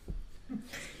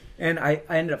 And I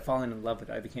ended up falling in love with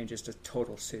it. I became just a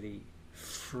total city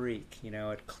freak,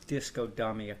 a disco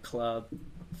dummy, a club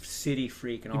city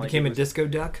freak. And You all became I a did disco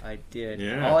duck? I did.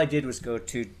 Yeah. All I did was go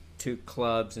to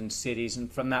clubs and cities,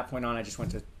 and from that point on, I just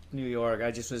went to New York.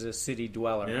 I just was a city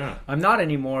dweller. Yeah. I'm not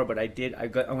anymore, but I did. I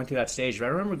went through that stage. But I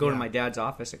remember going to Yeah. my dad's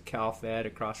office at CalFed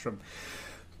across from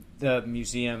the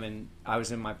museum, and I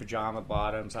was in my pajama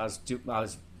bottoms. I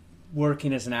was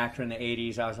working as an actor in the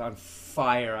 80s. I was on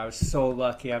fire. I was so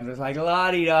lucky. I'm just like,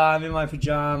 la-di-da, I'm in my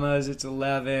pajamas. It's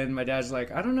 11. My dad's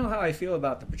like, I don't know how I feel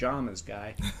about the pajamas,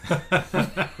 guy.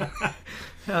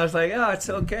 I was like, oh, it's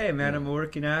okay, man. I'm a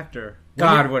working actor.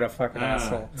 God, what a fucking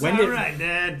asshole. It's all right,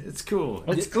 Dad. It's cool.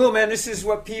 It's cool, man. This is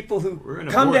what people who We're in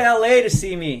a come to war. LA to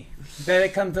see me. They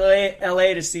come to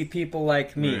LA to see people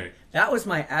like me. Right. That was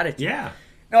my attitude. Yeah.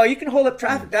 No, you can hold up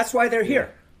traffic. That's why they're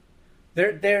here.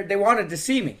 They wanted to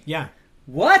see me. Yeah.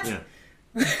 What?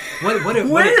 Yeah. What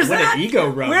Where's an that? ego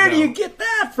rub. Where do though. you get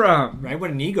that from? Right?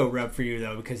 What an ego rub for you,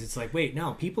 though, because it's like, wait,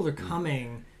 no, people are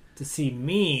coming to see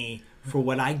me for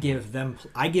what I give them.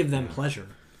 I give them pleasure,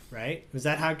 right? Was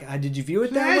that how? Did you view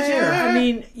it that way? or- I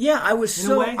mean, yeah, I was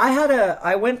In a way?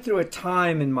 I went through a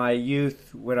time in my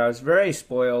youth when I was very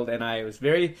spoiled and I was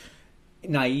very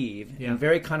naive Yeah. and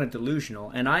very kind of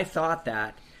delusional, and I thought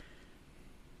that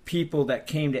people that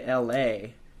came to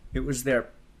LA, it was their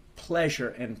pleasure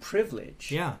and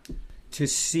privilege Yeah. to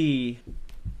see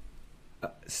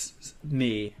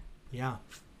me Yeah.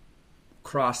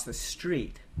 cross the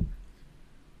street.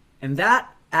 And that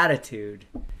attitude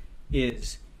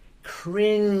is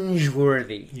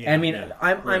cringeworthy. Yeah, I mean, yeah,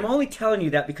 I'm right. only telling you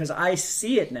that because I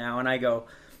see it now and I go,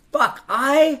 fuck,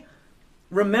 I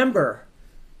remember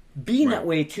being Right. that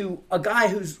way to a guy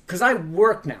who's, because I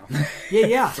work now. Yeah.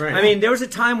 Yeah. Right. I mean, there was a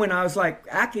time when I was like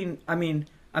acting,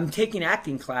 I'm taking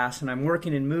acting class and I'm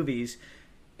working in movies,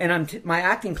 and my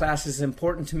acting class is as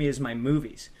important to me as my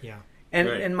movies. Yeah. And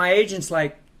Right. and my agent's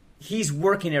like, he's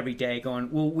working every day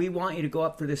going, well, we want you to go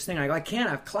up for this thing. I go, I can't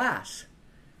have class.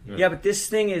 Yeah. Yeah, but this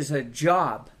thing is a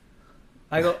job.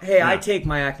 I go, hey, I Yeah. take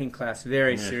my acting class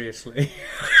very Yeah. seriously.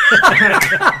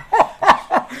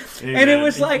 Hey, And it man,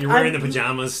 was like, you're wearing I'm- the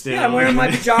pajamas still. Yeah, I'm wearing my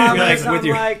pajamas. Like, I'm with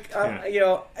your- like,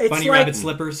 Yeah. it's Bunny like, rabbit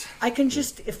slippers. I can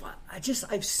just,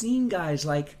 I've seen guys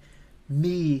like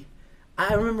me.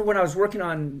 I remember when I was working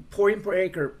on Point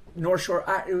Break or North Shore,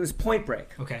 it was Point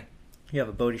Break. Okay. You have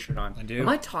a Bodie shirt on. I do. Am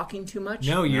I talking too much?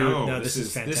 No, you're. No, No, this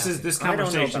is fantastic. this I don't know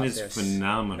conversation about is this.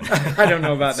 phenomenal. I don't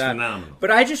know about It's that. phenomenal. But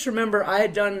I just remember I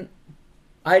had done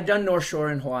North Shore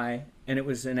in Hawaii, and it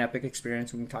was an epic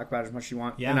experience. We can talk about it as much as you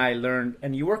want. Yeah. And I learned,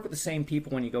 and you work with the same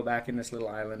people when you go back in this little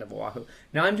island of Oahu.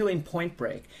 Now I'm doing Point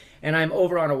Break, and I'm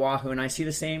over on Oahu, and I see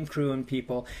the same crew and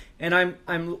people, and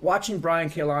I'm watching Brian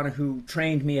Keilana, who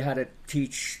trained me how to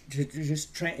teach, to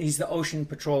just train. He's the ocean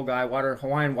patrol guy,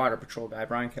 Hawaiian water patrol guy,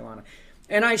 Brian Keilana.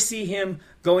 And I see him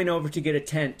going over to get a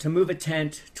tent, to move a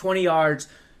tent 20 yards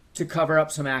to cover up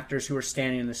some actors who are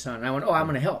standing in the sun. And I went, oh, I'm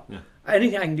going to help. Yeah.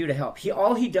 Anything I can do to help.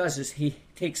 All he does is he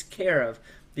takes care of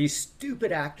these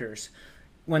stupid actors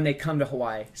when they come to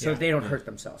Hawaii so Yeah. they don't hurt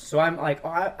themselves. So I'm like,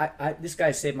 oh, this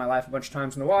guy saved my life a bunch of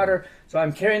times in the water. So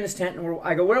I'm carrying this tent, and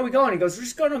I go, where are we going? He goes, we're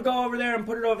just going to go over there and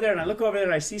put it over there. And I look over there,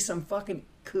 and I see some fucking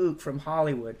kook from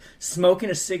Hollywood smoking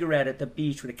a cigarette at the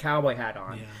beach with a cowboy hat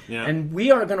on. Yeah. Yeah. And we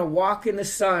are going to walk in the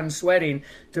sun sweating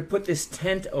to put this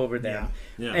tent over them.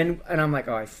 Yeah. And I'm like,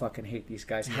 oh, I fucking hate these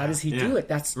guys. How does he Yeah. do it?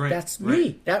 That's Right. me.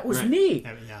 Right. That was Right. me.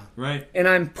 I mean, yeah. Right. And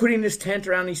I'm putting this tent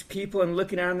around these people and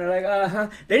looking at them. They're like, uh-huh.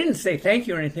 They didn't say thank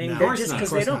you or anything. No. Of They're course just not.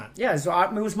 because Of they course don't. not. Yeah,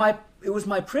 so it was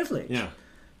my privilege Yeah.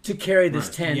 to carry this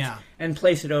Right. tent Yeah. and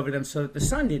place it over them so that the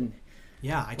sun didn't.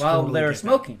 Yeah. I While totally they were get that.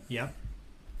 smoking. Yep.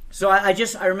 So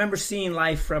I remember seeing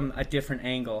life from a different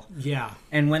angle. Yeah.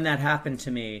 And when that happened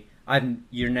to me,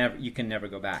 you can never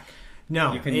go back.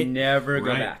 No. You can it- never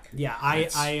go Right. back. Yeah,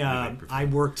 That's I really perfect. I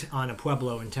worked on a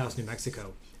pueblo in Taos, New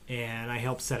Mexico, and I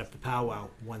helped set up the powwow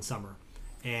one summer.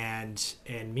 and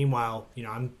meanwhile,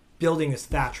 I'm building this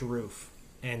thatch roof,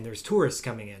 and there's tourists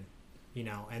coming in,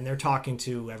 and they're talking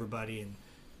to everybody and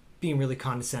being really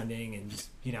condescending and just,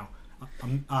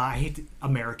 I hate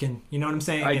American, you know what I'm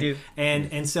saying? I do.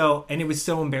 And it was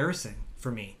so embarrassing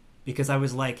for me because I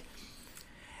was like,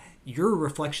 you're a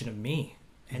reflection of me.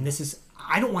 And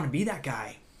I don't want to be that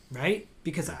guy, right?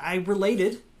 Because I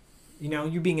related,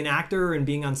 you being an actor and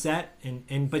being on set,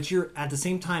 but you're at the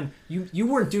same time, you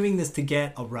weren't doing this to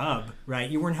get a rub, right?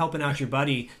 You weren't helping out your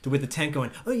buddy with the tent going,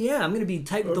 oh yeah, I'm going to be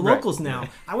tight with the locals now.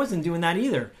 I wasn't doing that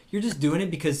either. You're just doing it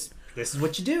because this is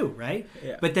what you do, right?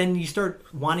 Yeah. But then you start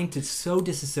wanting to so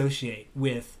disassociate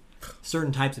with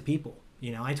certain types of people.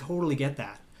 I totally get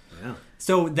that. Yeah.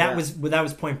 So that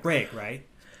was Point Break, right?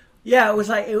 Yeah, it was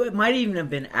like it might even have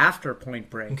been after Point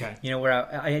Break. Okay. Where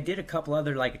I did a couple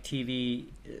other like TV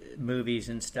movies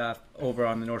and stuff over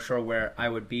on the North Shore where I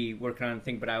would be working on a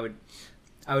thing, but I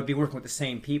would be working with the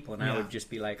same people, and I would just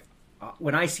be like,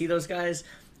 when I see those guys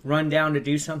run down to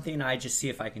do something, I just see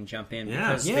if I can jump in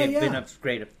because they've been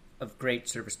of great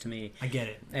service to me. I get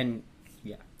it. And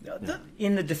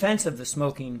in the defense of the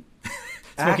smoking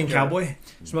cowboy,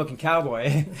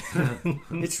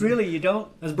 it's really you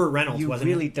don't. That's Burt Reynolds. You wasn't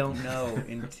really it? don't know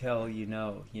until you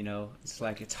know. It's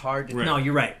like it's hard to. Right. No,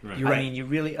 you're right. You're right. I mean, you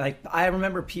really like. I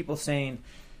remember people saying,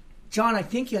 "John, I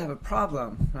think you have a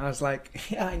problem." And I was like,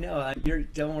 "Yeah, I know.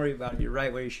 Don't worry about it. You're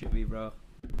right where you should be, bro."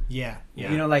 Yeah.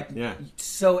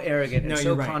 So arrogant and so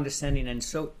you're right. condescending and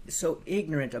so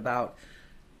ignorant about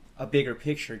a bigger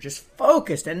picture, just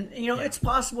focused. And it's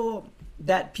possible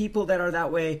that people that are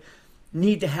that way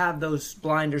need to have those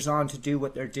blinders on to do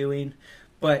what they're doing,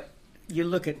 but you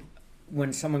look at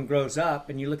when someone grows up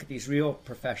and you look at these real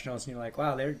professionals and you're like,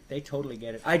 wow, they totally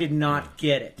get it. I did not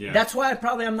get it. Yeah. That's why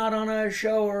I'm not on a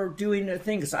show or doing a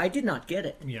thing, because I did not get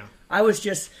it. Yeah. I was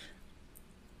just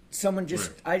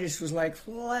I just was like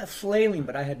flailing,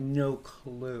 but I had no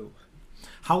clue.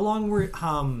 How long were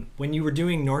when you were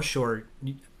doing North Shore?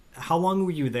 How long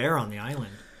were you there on the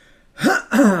island?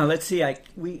 Let's see. I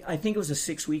think it was a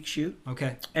 6-week shoot.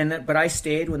 Okay. But I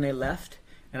stayed when they left,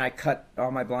 and I cut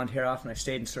all my blonde hair off, and I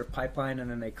stayed in Surf Pipeline. And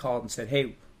then they called and said,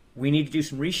 "Hey, we need to do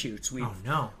some reshoots.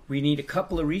 We need a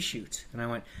couple of reshoots." And I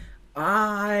went,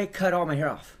 "I cut all my hair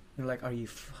off." And they're like, "Are you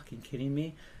fucking kidding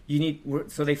me?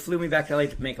 So they flew me back to LA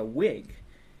to make a wig.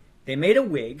 They made a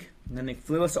wig, and then they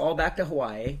flew us all back to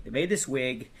Hawaii. They made this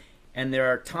wig, and there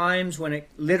are times when it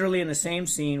literally in the same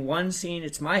scene, one scene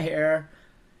it's my hair,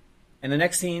 and the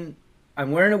next scene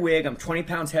I'm wearing a wig, I'm 20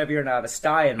 pounds heavier, and I have a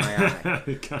sty in my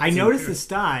eye. I noticed the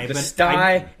sty,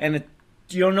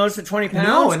 You don't notice the 20 pounds?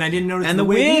 No, and I didn't notice the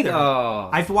wig either. Oh,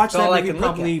 I've watched that movie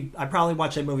probably. I probably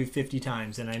watched that movie 50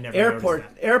 times, and I never noticed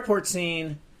that. Airport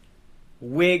scene,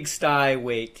 wig, sty,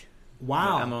 weight.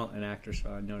 Wow. I'm an actor, so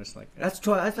I noticed that's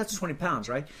 20 pounds,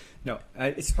 right? No,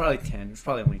 it's probably 10. It's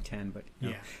probably only 10, but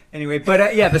yeah. Anyway,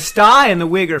 but the sty and the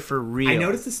wig are for real. I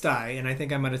noticed the sty, and I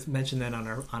think I might have mentioned that on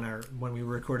our when we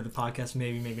recorded the podcast,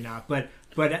 maybe not, but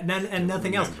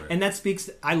nothing else. And that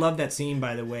speaks. I love that scene,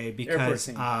 by the way, because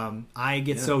I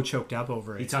get so choked up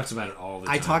over it. He talks about it all the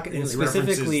time. I talk he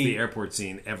specifically the airport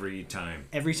scene every time.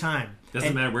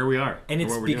 Doesn't matter where we are, and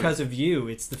it's because of you.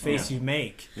 It's the face you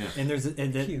make. Yeah.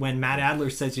 And when Matt Adler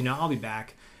says, I'll be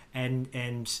back,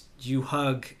 and you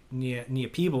hug Nia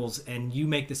Peebles, and you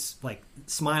make this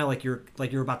smile like you're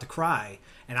about to cry,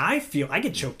 and I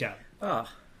get choked up. Oh,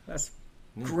 that's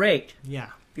great. Yeah.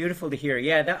 Beautiful to hear.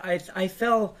 Yeah,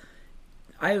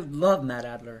 I love Matt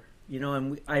Adler,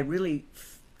 and I really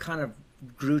kind of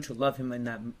grew to love him in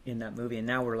that movie, and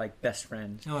now we're like best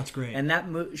friends. Oh, that's great. And that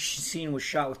scene was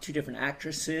shot with 2 different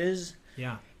actresses.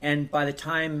 Yeah. And by the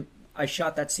time I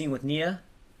shot that scene with Nia,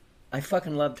 I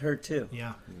fucking loved her too.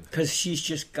 Yeah. Because she's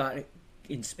just got it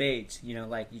in spades.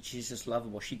 She's just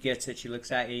lovable. She gets it. She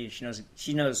looks at you.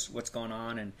 She knows what's going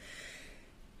on, and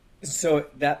so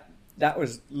that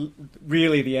was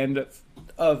really the end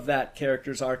of that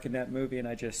character's arc in that movie, and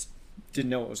I just didn't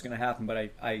know what was going to happen.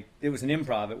 But it was an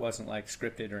improv. It wasn't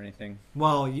scripted or anything.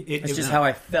 Well, it's just how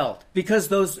I felt, because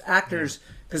those actors,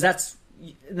 because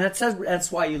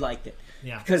that's why you liked it.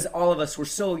 Yeah. Because all of us were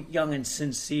so young and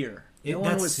sincere. No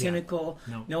one was cynical.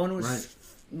 Yeah. No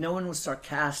one was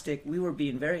sarcastic. We were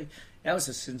being that was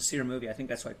a sincere movie. I think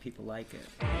that's why people like it.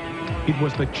 It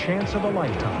was the chance of a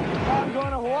lifetime. I'm going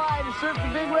to Hawaii to surf the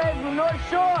big waves in the North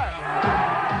Shore.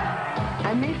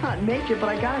 I may not make it, but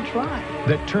I gotta try.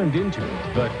 That turned into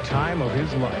the time of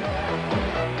his life.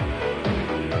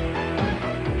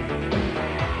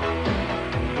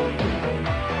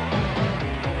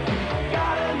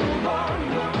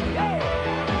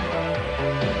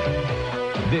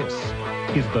 This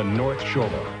is the North Shore.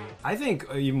 I think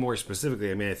even more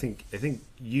specifically, I mean, I think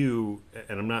you,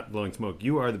 and I'm not blowing smoke,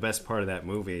 you are the best part of that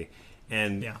movie.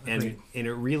 And and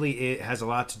it has a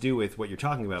lot to do with what you're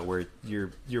talking about, where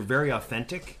you're very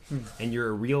authentic and you're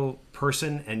a real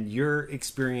person and you're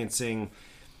experiencing,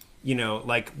 you know,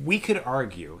 like we could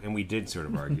argue, and we did sort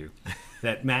of argue,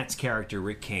 that Matt's character,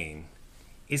 Rick Kane,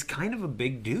 is kind of a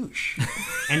big douche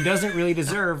and doesn't really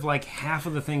deserve like half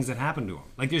of the things that happen to him.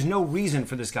 Like there's no reason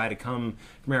for this guy to come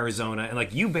from Arizona and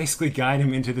like you basically guide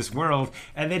him into this world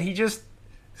and then he just,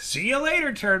 see you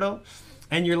later, turtle.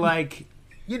 And you're like...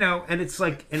 You know, and it's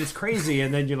like, and it's crazy,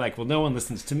 and then you're like, well, no one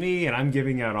listens to me, and I'm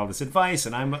giving out all this advice,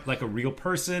 and I'm like a real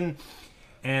person,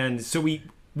 and so we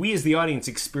as the audience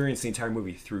experience the entire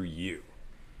movie through you,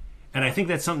 and I think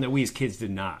that's something that we as kids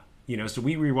did not, you know. So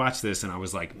we rewatched this, and I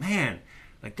was like, man,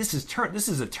 like this is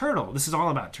a turtle. This is all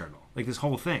about turtle, like this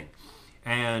whole thing,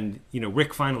 and you know,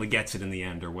 Rick finally gets it in the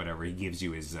end or whatever. He gives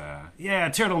you his,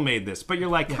 turtle made this, but you're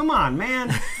like, come on,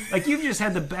 man, like you've just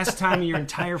had the best time of your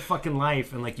entire fucking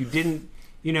life, and like you didn't.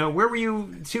 You know, where were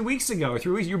you 2 weeks ago or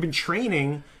 3 weeks? You've been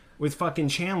training with fucking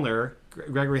Chandler,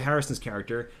 Gregory Harrison's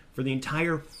character, for the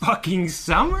entire fucking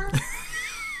summer?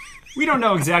 We don't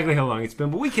know exactly how long it's been,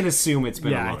 but we can assume it's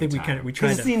been a long time. I think we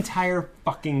tried It's the entire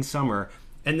fucking summer.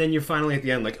 And then you're finally at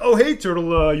the end like, oh, hey,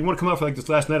 Turtle, you want to come out for like this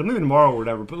last night? I'm leaving tomorrow or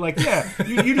whatever. But like, yeah,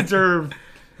 you deserve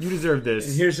this.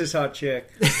 And here's this hot chick.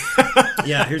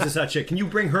 Yeah, here's this hot chick. Can you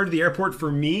bring her to the airport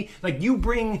for me? Like, you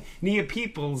bring Nia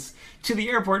Peoples to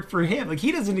the airport for him. Like,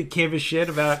 he doesn't give a shit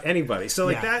about anybody. So,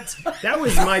 like, that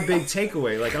was my big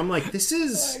takeaway. Like, I'm like, this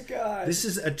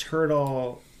is a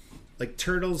turtle. Like,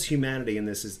 Turtle's humanity in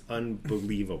this is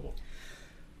unbelievable.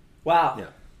 Wow.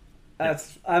 Yeah.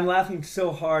 I'm laughing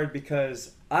so hard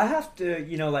because I have to,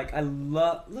 you know, like,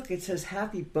 look, it says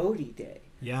Happy Bodie Day.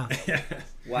 Yeah.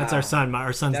 Wow. That's our son.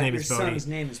 Our son's name is Bodie. Your son's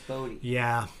name is Bodie.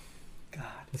 Yeah. God.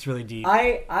 It's really deep.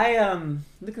 I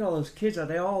look at all those kids. Are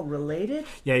they all related?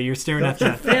 Yeah, you're staring at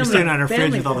our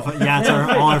fridge with all the photos. Yeah, it's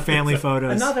all our family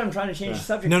photos. And not that I'm trying to change the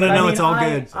subject. No, it's all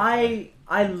good. I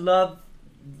love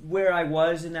where I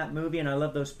was in that movie, and I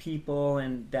love those people,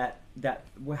 and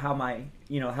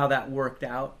how that worked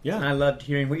out. Yeah. And I loved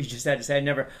hearing what you just had to say.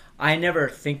 I never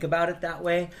think about it that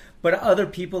way, but other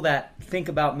people that think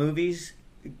about movies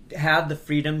have the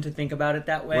freedom to think about it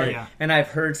that way. Right, yeah. And I've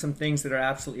heard some things that are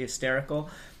absolutely hysterical.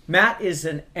 Matt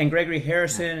and Gregory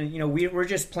Harrison, and, you know, we're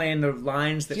just playing the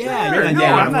lines that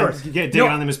I'm not digging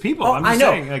on them as people. I'm just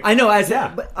saying. Like, I know.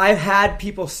 But I've had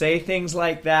people say things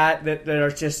like that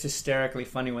are just hysterically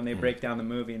funny when they break down the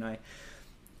movie, and I,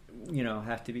 you know,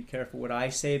 have to be careful what I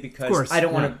say because I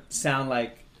don't want to sound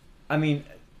like. I mean,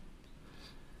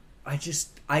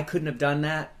 I couldn't have done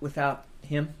that without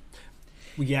him.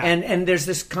 Yeah. And there's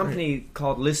this company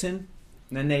called Listen,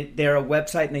 and they're a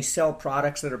website and they sell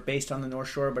products that are based on the North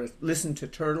Shore, but Listen to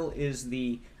Turtle is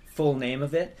the full name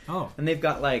of it. Oh. And they've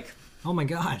got like... Oh my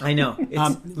God. I know. It's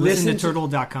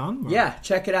ListenToTurtle.com? Yeah,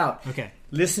 check it out. Okay.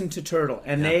 Listen to Turtle.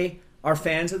 And they are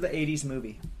fans of the 80s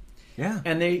movie. Yeah.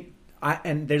 And they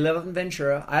live up in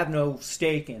Ventura. I have no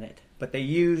stake in it. But they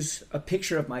use a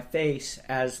picture of my face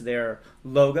as their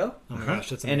logo. Oh my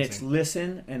gosh, that's amazing. And it's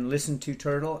Listen to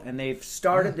Turtle. And they've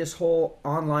started this whole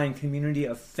online community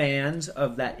of fans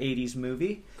of that 80s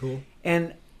movie. Cool.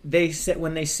 And they said,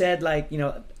 when they said, like, you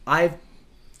know, I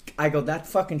go, that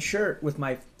fucking shirt with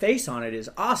my face on it is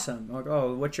awesome. I'm like,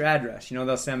 oh, what's your address? You know,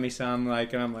 they'll send me some,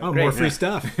 like, and I'm like, great. More free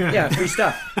stuff. Yeah, free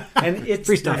stuff. And it's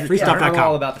free stuff. Freestuff.com. I'm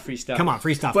all about the free stuff. Come on,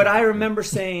 free stuff. But I remember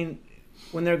saying,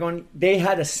 when they're going, they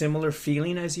had a similar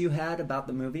feeling as you had about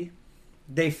the movie.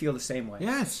 They feel the same way.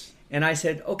 Yes. And I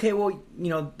said, okay, well, you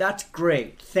know, that's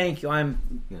great. Thank you. I'm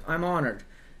honored.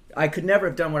 I could never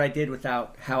have done what I did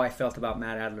without how I felt about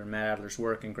Matt Adler and Matt Adler's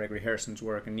work and Gregory Harrison's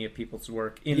work and Nia Peoples'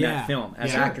 work in that film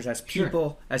as actors, as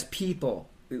people,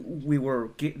 they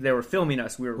were filming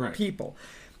us. We were people.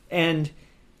 And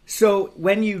so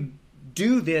when you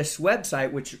do this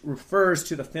website, which refers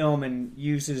to the film and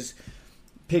uses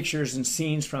pictures and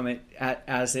scenes from it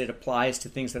as it applies to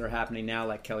things that are happening now,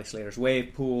 like Kelly Slater's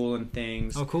wave pool and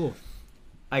things. Oh, cool.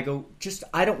 I go,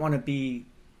 I don't want to be,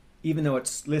 even though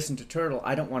it's Listen to Turtle,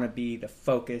 I don't want to be the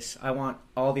focus. I want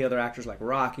all the other actors like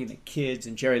Rocky and the kids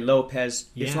and Jerry Lopez,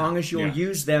 as long as you'll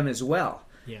use them as well.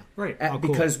 Yeah, right.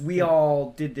 Because we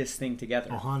all did this thing together.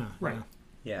 Ohana. Right.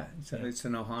 Yeah, it's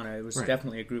an Ohana. It was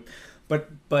definitely a group. But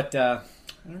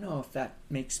I don't know if that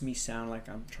makes me sound like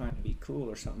I'm trying to be cool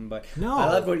or something, but no, I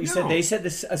love what you said. They said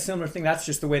a similar thing. That's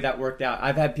just the way that worked out.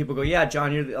 I've had people go, yeah,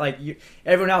 John,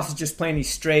 everyone else is just playing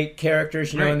these straight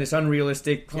characters, you know, in this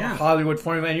unrealistic Hollywood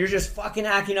formula, and you're just fucking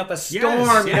acting up a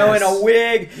storm, you know, in a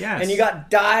wig, and you got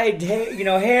dyed,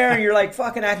 hair, and you're like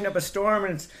fucking acting up a storm,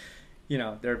 and you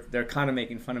know, they're kind of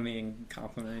making fun of me and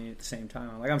complimenting me at the same time.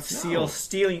 I'm like,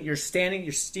 stealing. You're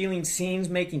stealing scenes,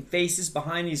 making faces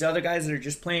behind these other guys that are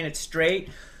just playing it straight.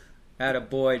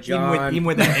 Attaboy, John.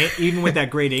 Even with that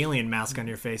great alien mask on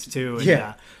your face too. And,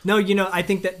 yeah. No, you know, I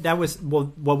think that was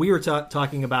what we were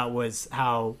talking about was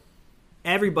how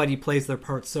everybody plays their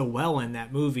part so well in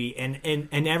that movie, and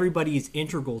everybody is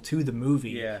integral to the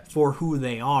movie for who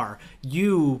they are.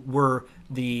 You were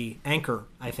the anchor,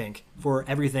 I think, for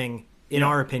everything, in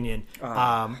our opinion,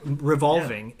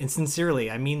 revolving. And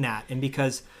sincerely, I mean that. And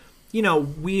because, you know,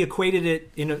 we equated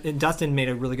it, and Dustin made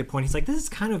a really good point. He's like, this is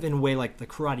kind of in a way like the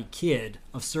Karate Kid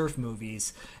of surf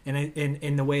movies, and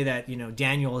in the way that, you know,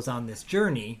 Daniel is on this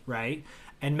journey, right?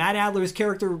 And Matt Adler's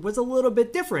character was a little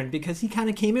bit different because he kind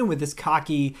of came in with this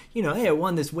cocky, you know, hey, I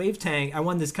won this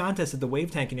contest at the Wave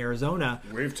Tank in Arizona.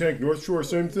 Wave Tank, North Shore,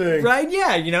 same thing. Right,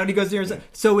 yeah, you know, and he goes there.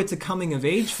 So it's a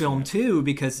coming-of-age film, too,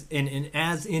 because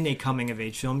as in a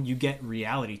coming-of-age film, you get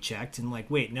reality checked and like,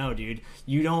 wait, no, dude,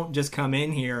 you don't just come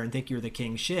in here and think you're the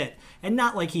king shit. And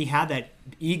not like he had that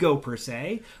ego per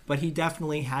se, but he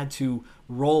definitely had to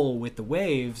roll with the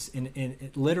waves,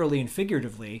 in literally and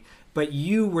figuratively. But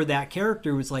you were that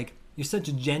character who was like, you're such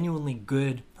a genuinely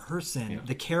good person,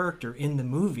 the character in the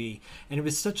movie. And it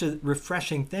was such a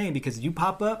refreshing thing because you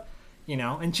pop up, you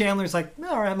know, and Chandler's like,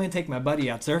 all right, I'm going to take my buddy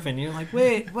out surfing. And you're like,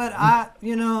 wait, what?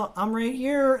 I'm right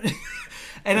here.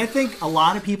 And I think a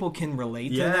lot of people can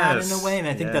relate to that in a way. And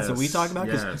I think that's what we talk about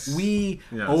because we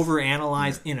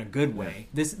overanalyze in a good way.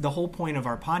 The whole point of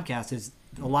our podcast is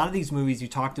a lot of these movies you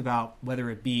talked about, whether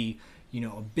it be, you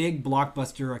know, a big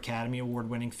blockbuster Academy Award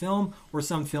winning film or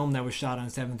some film that was shot on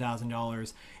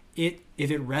 $7,000, if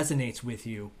it resonates with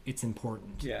you, it's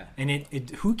important. Yeah. And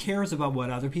who cares about what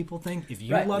other people think? If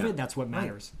you love it, that's what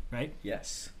matters, right?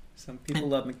 Yes. Some people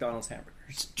love McDonald's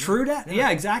hamburgers. True that. Yeah,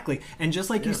 exactly. And just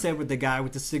like you said with the guy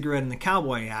with the cigarette and the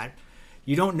cowboy hat,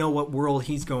 you don't know what world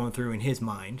he's going through in his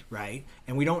mind, right?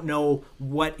 And we don't know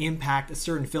what impact a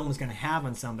certain film is going to have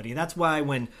on somebody. That's why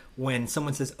when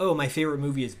someone says, oh, my favorite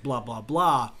movie is blah, blah,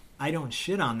 blah, I don't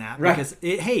shit on that. Right. Because,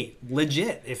 hey,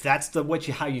 legit, if that's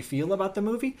how you feel about the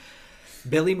movie,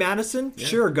 Billy Madison,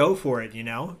 sure, go for it, you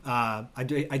know? I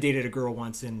dated a girl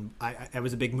once, and I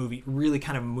was a big really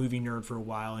kind of a movie nerd for a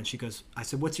while, and I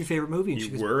said, what's your favorite movie? And she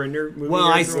goes, were a movie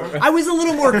nerd? I was a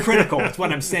little more critical, that's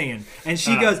what I'm saying. And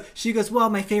she goes, well,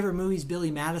 my favorite movie is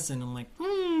Billy Madison. I'm like,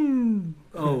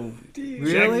 oh,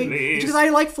 really? Because I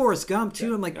like Forrest Gump,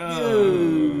 too. I'm like,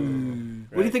 oh.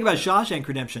 What do you think about Shawshank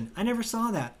Redemption? I never saw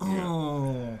that.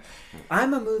 Oh.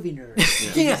 I'm a movie nerd.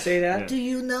 Did you say that? Do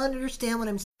you not understand what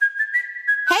I'm saying?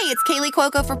 Hey, it's Kaylee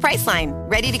Cuoco for Priceline.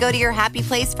 Ready to go to your happy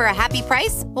place for a happy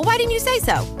price? Well, why didn't you say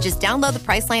so? Just download the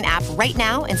Priceline app right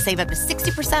now and save up to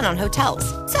 60% on hotels.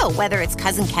 So whether it's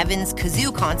Cousin Kevin's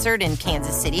Kazoo Concert in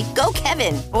Kansas City, go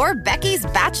Kevin, or Becky's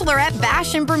Bachelorette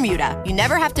Bash in Bermuda, you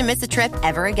never have to miss a trip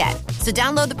ever again. So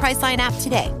download the Priceline app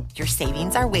today. Your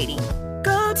savings are waiting.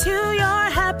 Go to your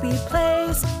happy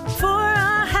place for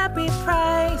a happy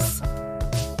price.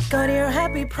 Go to your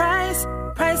happy price,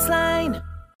 Priceline.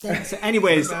 So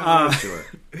anyways, but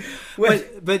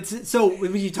so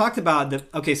when you talked about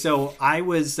so I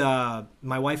was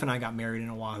my wife and I got married in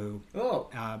Oahu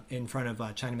in front of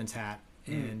Chinaman's Hat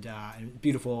and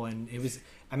beautiful, and it was,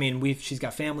 I mean, she's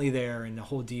got family there and the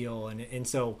whole deal, and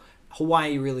so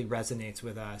Hawaii really resonates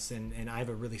with us, and I have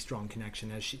a really strong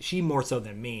connection, as she more so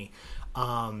than me,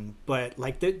 but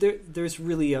like there's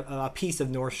really a piece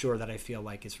of North Shore that I feel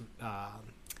like is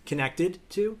connected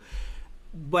to.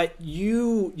 But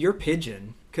your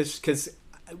pigeon, because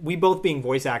we both being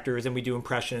voice actors and we do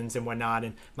impressions and whatnot,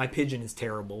 and my pigeon is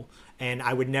terrible, and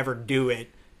I would never do it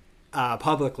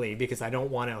publicly because I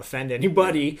don't want to offend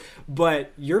anybody.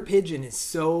 But your pigeon is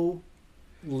so,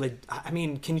 I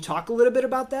mean, can you talk a little bit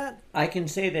about that? I can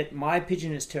say that my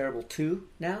pigeon is terrible too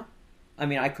now. I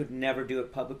mean, I could never do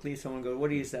it publicly. Someone goes,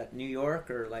 what is that, New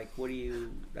York? Or like,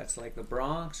 that's like the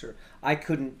Bronx? Or I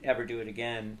couldn't ever do it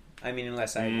again. I mean,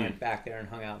 unless I went back there and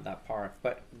hung out in that park.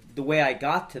 But the way I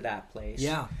got to that place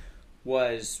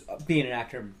was being an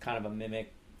actor, kind of a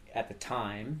mimic at the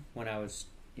time when I was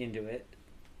into it,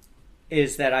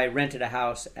 is that I rented a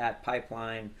house at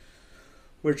Pipeline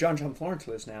where John Florence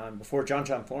lives now. And before John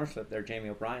Florence lived there, Jamie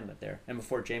O'Brien lived there. And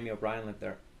before Jamie O'Brien lived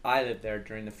there, I lived there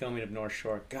during the filming of North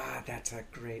Shore. God, that's a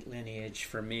great lineage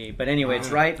for me. But anyway,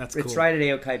 it's right at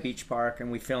Aokai Beach Park,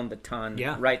 and we filmed a ton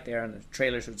right there, and the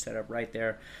trailers would set up right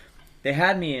there. They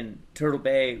had me in Turtle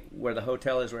Bay, where the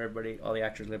hotel is, where all the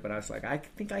actors live, but I was like, I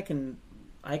think I can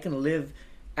live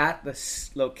at this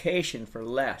location for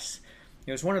less.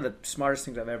 It was one of the smartest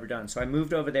things I've ever done. So I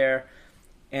moved over there,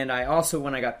 And I also,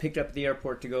 when I got picked up at the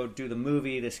airport to go do the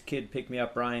movie, this kid picked me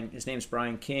up, Brian. His name's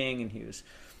Brian King, and he was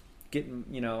getting,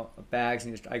 bags.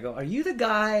 And I go, "Are you the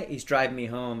guy?" He's driving me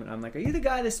home, and I'm like, "Are you the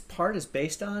guy this part is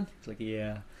based on?" He's like,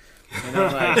 "Yeah." And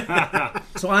I'm like,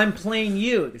 "So I'm playing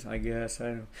you?" He goes, "I guess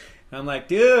I know." And I'm like,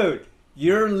 "Dude,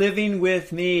 you're living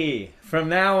with me from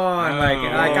now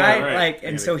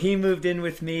on." So he moved in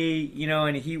with me,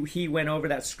 and he went over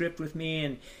that script with me,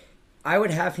 and I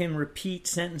would have him repeat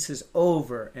sentences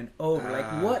over and over.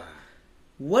 Like,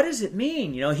 what does it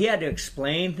mean? He had to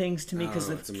explain things to me because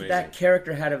that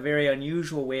character had a very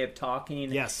unusual way of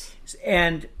talking. Yes.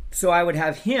 And so I would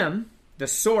have him, the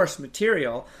source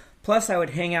material, plus I would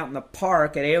hang out in the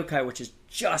park at Aokai, which is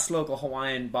just local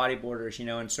Hawaiian bodyboarders,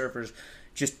 and surfers,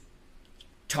 just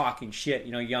talking shit,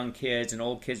 young kids and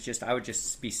old kids. I would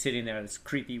just be sitting there, this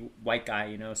creepy white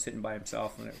guy, sitting by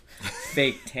himself in a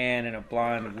fake tan and a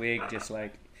blonde wig, just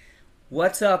like,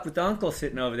 "What's up with Uncle?"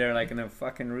 sitting over there like in a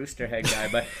fucking rooster head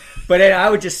guy. But I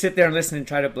would just sit there and listen and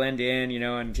try to blend in,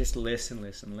 and just listen.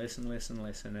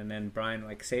 And then Brian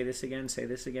like, "Say this again, say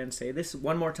this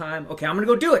one more time. Okay, I'm gonna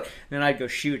go do it." And then I'd go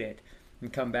shoot it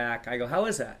and come back. I go, "How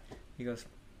was that?" He goes,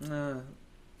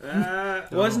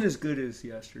 "It wasn't as good as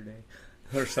yesterday."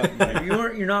 Or something like,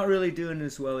 "You're not really doing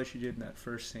as well as you did in that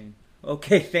first scene."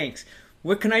 "Okay, thanks.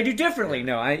 What can I do differently?"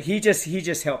 No, he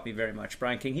just helped me very much.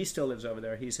 Brian King, he still lives over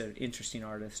there. He's an interesting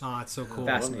artist. Oh, it's so cool.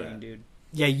 Fascinating dude.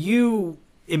 Yeah, you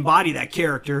embody that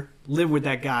character, live with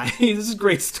that guy. This is a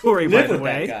great story, by the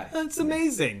way. That guy. That's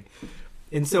amazing.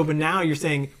 And so, but now you're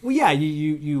saying, well, yeah,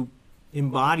 you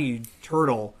embodied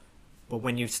Turtle, but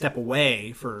when you step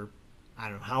away for, I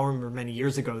don't know, however many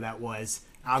years ago that was,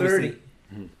 obviously.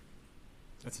 30.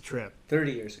 That's a trip.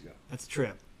 30 years ago. That's a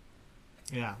trip.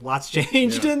 Yeah, lots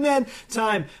changed in that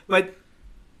time. But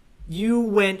you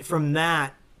went from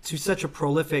that to such a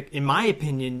prolific, in my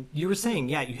opinion, you were saying,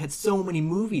 yeah, you had so many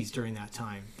movies during that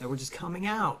time that were just coming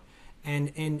out.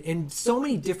 And so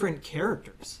many different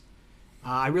characters.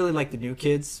 I really like The New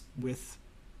Kids with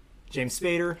James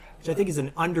Spader, which I think is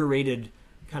an underrated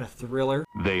kind of thriller.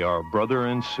 They are brother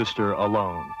and sister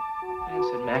alone.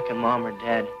 I said Mac and Mom are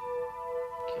dead.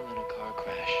 Killed in a car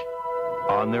crash.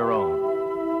 On their own.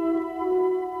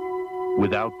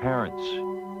 Without parents.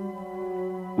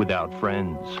 Without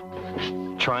friends.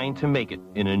 Trying to make it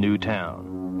in a new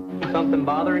town. Something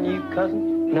bothering you,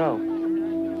 cousin? No.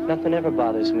 Nothing ever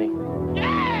bothers me.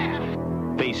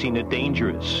 Facing a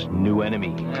dangerous new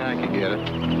enemy. Yeah, I can get it.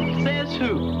 Says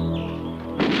who?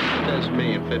 Says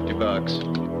me and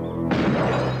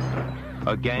 $50.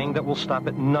 A gang that will stop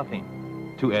at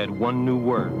nothing to add one new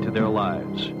word to their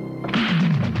lives.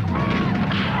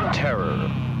 Terror.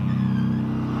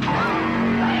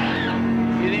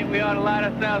 You think we ought to light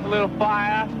ourselves a little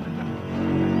fire?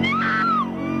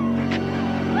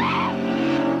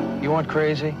 You want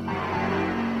crazy?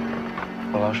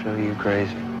 Well, I'll show you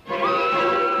crazy.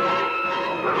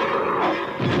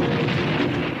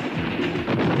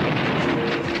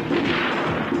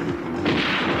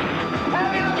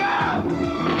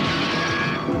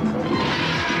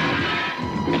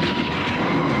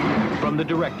 From the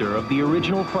director of the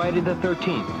original Friday the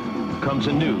 13th comes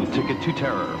a new Ticket to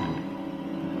Terror.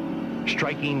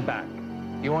 Striking Back.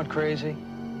 You want crazy?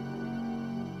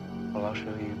 Well, I'll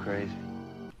show you crazy.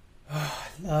 Oh, I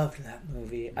loved that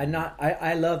movie.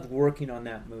 I loved working on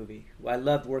that movie. I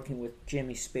loved working with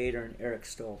Jimmy Spader and Eric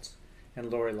Stoltz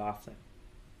and Lori Loughlin.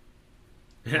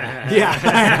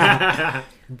 Yeah.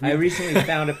 I recently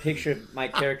found a picture of my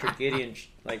character Gideon,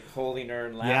 like holding her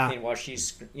and laughing while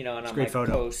she's, and I'm like,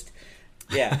 photo. Post.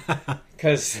 Yeah,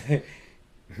 because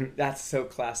that's so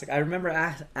classic. I remember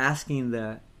asking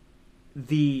the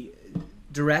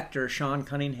director, Sean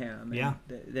Cunningham, and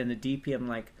then the DP, I'm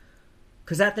like,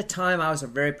 because at the time I was a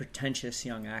very pretentious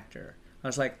young actor. I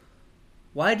was like,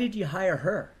 why did you hire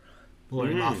her?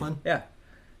 Lori Loughlin? Yeah.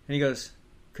 And he goes,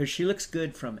 because she looks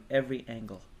good from every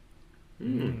angle.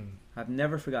 I've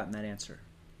never forgotten that answer.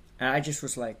 And I just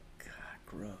was like, God,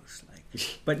 gross.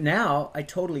 But now I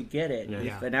totally get it. Yeah.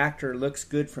 If an actor looks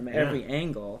good from every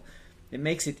angle, it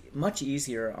makes it much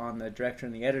easier on the director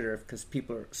and the editor, because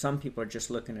some people are just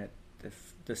looking at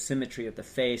the symmetry of the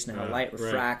face and how light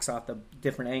refracts off the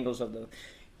different angles of the,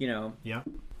 Yeah.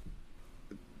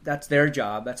 That's their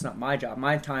job. That's not my job.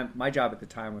 My job at the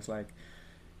time was like,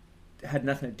 had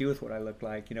nothing to do with what I looked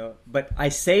like, But I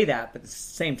say that, but at the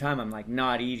same time, I'm like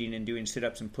not eating and doing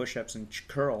sit-ups and push-ups and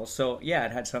curls. So yeah,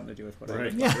 it had something to do with what I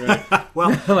looked like. Yeah.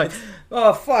 Well, like,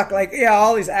 oh fuck,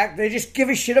 all these actors, they just give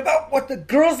a shit about what the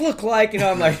girls look like.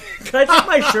 I'm like, can I take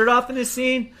my shirt off in this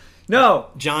scene? No.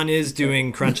 John is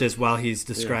doing crunches while he's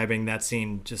describing that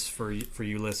scene, just for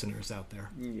you listeners out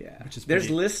there. Yeah. Which is There's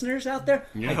pretty... listeners out there?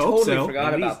 Yeah. I totally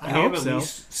forgot At least, about that. I hope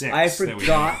so. I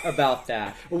forgot about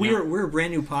that. Well, we're a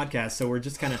brand new podcast, so we're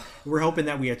just we're hoping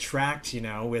that we attract,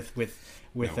 with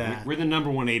we're the number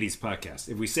one 80s podcast.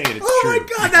 If we say it, it's oh true. Oh my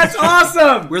God, that's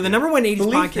awesome! We're the number one 80s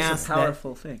Belief podcast. is a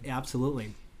powerful thing.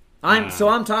 Absolutely. I'm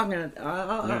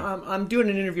doing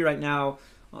an interview right now.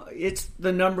 It's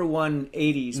the number one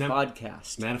 80s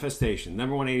podcast. Manifestation,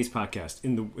 number one 80s podcast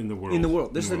in the world. In the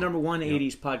world. This is the number one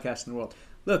 80s podcast in the world.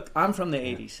 Look, I'm from the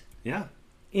 80s. Yeah.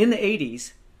 In the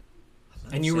 80s.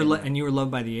 And you were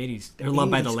loved by the 80s. Or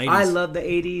loved by the ladies. I love the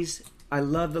 80s. I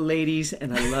love the ladies,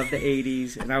 and I love the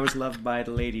 80s, and I was loved by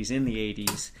the ladies in the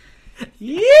 80s.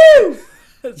 You!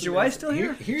 Is your wife still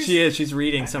here? She is. She's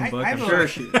reading some book. I'm sure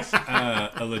she is.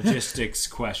 A logistics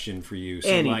question for you. So,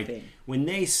 anything. When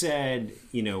they said,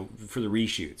 for the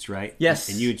reshoots, right? Yes.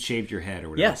 And you had shaved your head or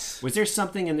whatever. Yes. Was there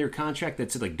something in their contract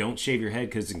that said, don't shave your head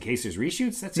because in case there's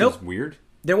reshoots? That seems weird.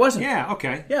 There wasn't. Yeah,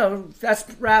 okay. Yeah, that's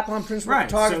wrap on principal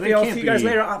photography. So I'll see you guys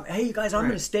later. Hey, you guys, I'm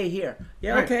going to stay here.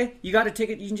 Yeah, right. Okay. You got a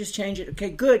ticket. You can just change it.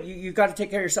 Okay, good. You got to take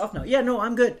care of yourself now. Yeah, no,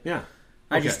 I'm good. Yeah.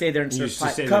 I just stayed there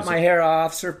and cut my hair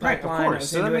off, surf pipeline. Right, of course.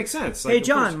 So that makes sense. Hey,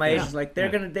 John, my agent's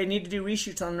they need to do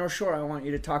reshoots on the North Shore. I want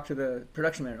you to talk to the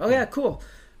production manager. Oh, yeah, cool.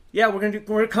 Yeah,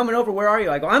 we're coming over. Where are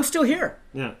you? I go, I'm still here.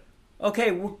 Yeah.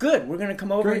 Okay, we're good. We're going to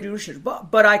come over and do reshoots.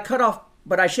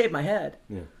 But I shaved my head.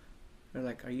 Yeah. They're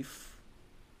like, are you...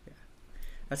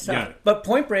 That's tough. Yeah. But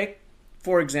Point Break,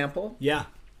 for example. Yeah.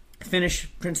 Finish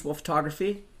principal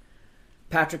photography.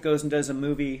 Patrick goes and does a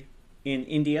movie in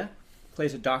India.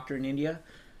 Plays a doctor in India.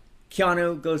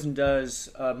 Keanu goes and does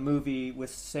a movie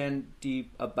with Sandeep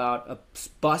about a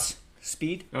bus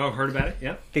speed. Oh, I've heard about it.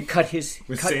 Yeah. They cut his...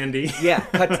 Sandy. Yeah,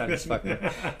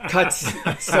 cuts.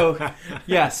 So,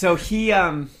 yeah, so he...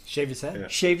 shaved his head? Yeah.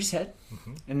 Shaved his head.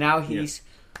 Mm-hmm. And now he's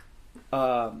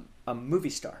a movie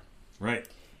star. Right.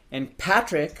 And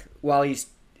Patrick, while he's,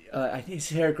 I think his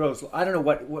hair grows. I don't know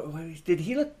what did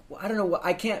he look? I don't know what.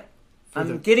 I can't.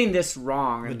 I'm getting this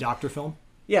wrong. The doctor film.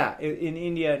 Yeah, in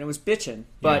India, and it was bitchin'.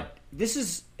 But this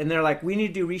is, and they're like, we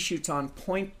need to do reshoots on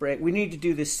Point Break. We need to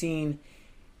do this scene.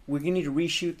 We need to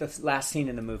reshoot the last scene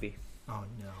in the movie. Oh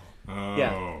no. Oh.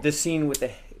 Yeah, the scene with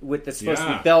that's supposed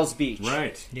to be Bell's Beach.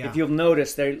 Right. Yeah. If you'll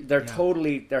notice, they're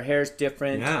totally, their hair's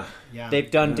different. Yeah. Yeah. They've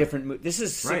done different. This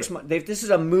is 6 months. This is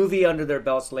a movie under their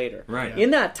belts later. Right. In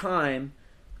that time,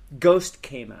 Ghost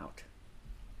came out,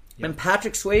 and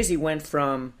Patrick Swayze went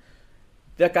from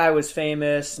that guy was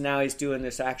famous. Now he's doing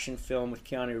this action film with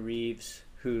Keanu Reeves,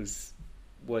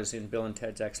 was in Bill and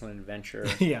Ted's Excellent Adventure.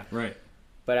 Yeah. Right.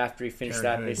 But after he finished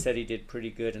they said he did pretty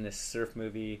good in this surf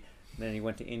movie. And then he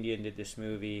went to India and did this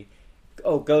movie.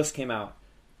 Oh, Ghost came out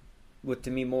with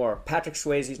Demi Moore. Patrick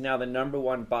Swayze is now the number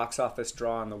one box office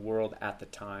draw in the world at the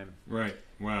time. Right.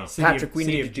 Wow. Patrick, we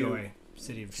need to do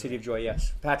City of Joy. City of Joy,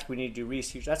 yes. Patrick, we need to do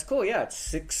research. That's cool. Yeah, it's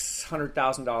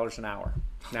 $600,000 an hour.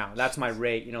 Now that's my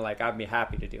rate. I'd be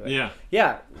happy to do it. Yeah.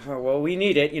 Yeah. Well, we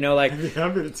need it. I'd be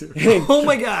happy to. Oh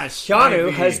my gosh.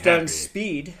 Keanu has done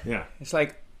Speed. Yeah. It's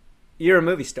like you're a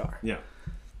movie star. Yeah.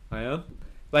 I am.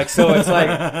 So it's like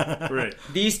right.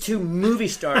 These two movie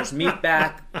stars meet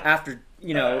back after,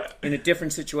 in a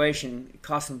different situation. It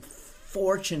cost them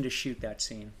fortune to shoot that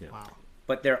scene. Yeah. Wow.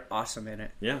 But they're awesome in it.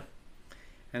 Yeah.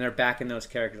 And they're back in those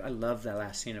characters. I love that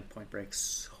last scene of Point Break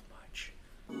so much.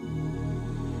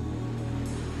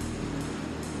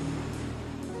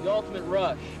 The ultimate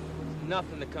rush.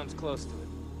 Nothing that comes close to it.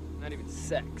 Not even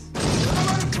sex.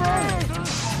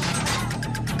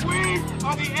 We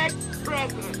are the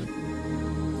ex-president.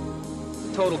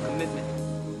 Total commitment.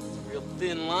 It's a real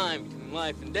thin line between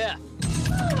life and death.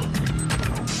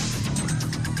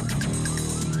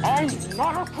 I'm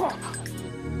not a crook.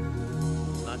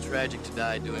 It's not tragic to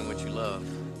die doing what you love.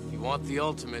 If you want the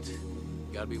ultimate, you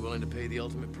gotta be willing to pay the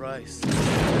ultimate price.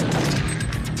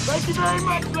 Thank you very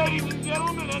much, ladies and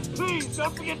gentlemen, and please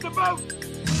don't forget to vote.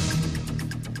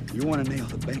 You want to nail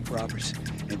the bank robbers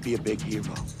and be a big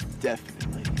hero?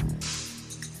 Definitely.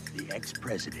 The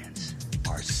ex-presidents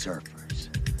are surfers.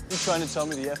 You're trying to tell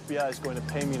me the FBI is going to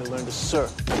pay me to learn to surf?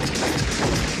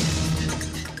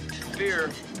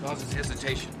 Fear causes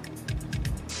hesitation.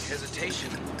 Hesitation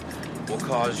will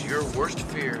cause your worst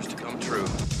fears to come true.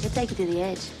 We'll take you to the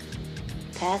edge.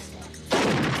 Past it.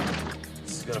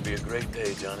 This is going to be a great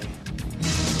day, Johnny.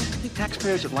 You think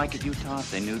taxpayers would like it, Utah,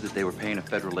 if they knew that they were paying a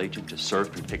federal agent to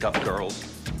surf and pick up girls?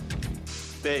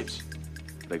 Babes.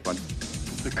 Big one.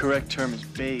 The correct term is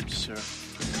babes, sir.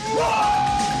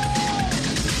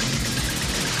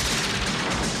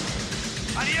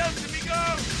 Adios,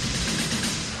 amigo!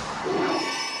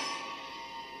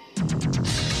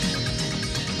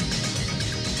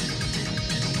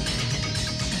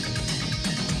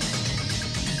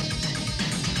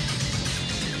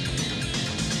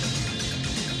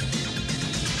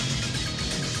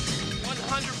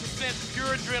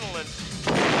 your adrenaline.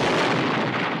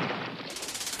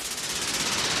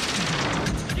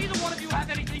 Neither one of you has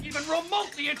anything even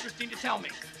remotely interesting to tell me.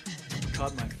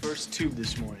 Caught my first tube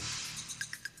this morning,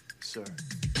 sir.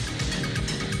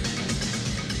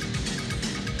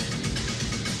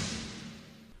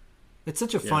 It's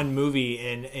such a fun movie,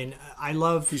 and I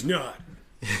love. He's not.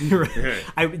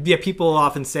 People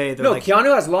often say that. No,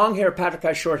 Keanu has long hair. Patrick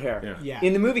has short hair. Yeah.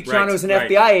 In the movie, Keanu was an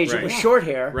FBI agent with short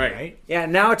hair. Right. Yeah.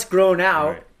 Now it's grown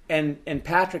out, and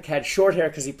Patrick had short hair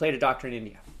because he played a doctor in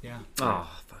India. Yeah. Oh,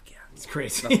 fuck yeah! It's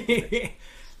crazy.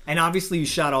 And obviously, you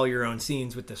shot all your own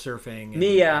scenes with the surfing.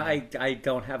 Me, I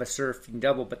don't have a surfing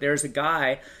double, but there's a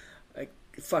guy, a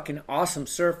fucking awesome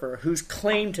surfer, whose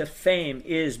claim to fame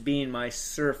is being my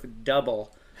surf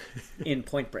double in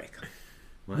Point Break.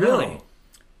 Wow. Really?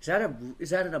 Is that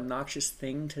an obnoxious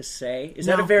thing to say? Is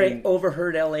that a very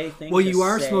overheard LA thing? Well, to you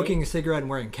are say? smoking a cigarette and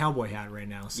wearing a cowboy hat right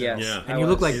now. So. Yes, and you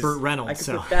look like Burt Reynolds.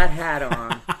 I could put that hat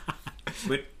on.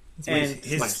 But and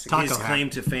his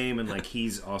claim to fame, and like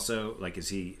he's also like, is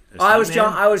he? I was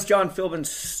John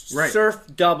Philbin's surf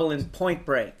double in Point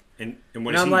Break. And what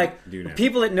and does I'm he like, do now?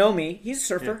 People that know me, he's a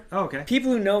surfer. Yeah. Oh, okay.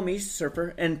 People who know me, he's a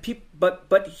surfer, and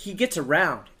but he gets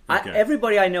around. Okay.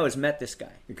 Everybody I know has met this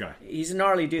guy. Okay. He's a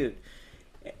gnarly dude,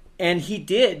 and he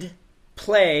did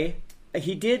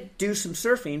do some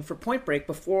surfing for Point Break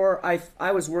before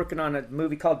I was working on a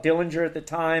movie called Dillinger at the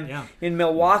time in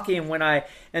Milwaukee,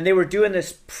 and they were doing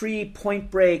this pre-Point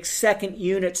Break second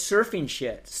unit surfing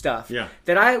stuff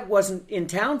that I wasn't in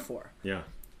town for. Yeah.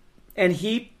 And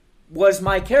he was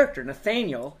my character,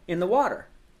 Nathaniel, in the water,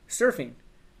 surfing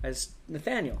as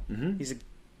Nathaniel. Mm-hmm. He's a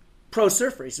pro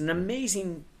surfer. He's an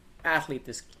amazing athlete,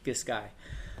 this guy.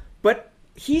 But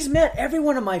he's met every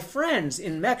one of my friends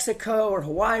in Mexico or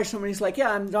Hawaii or somewhere. He's like,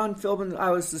 yeah, I'm John Philbin.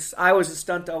 I was a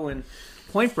stunt double in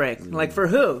Point Break. Mm-hmm. Like, for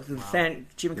who?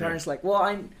 Jimmy Carter's like,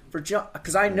 well,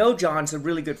 because I know John's a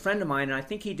really good friend of mine, and I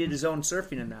think he did his own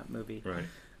surfing in that movie. Right.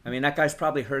 I mean, that guy's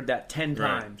probably heard that 10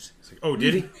 times. Like, oh,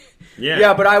 did he? Yeah.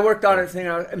 Yeah, but I worked on it,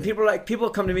 and people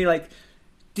come to me like,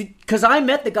 because I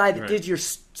met the guy that did your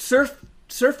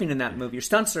surfing in that movie, your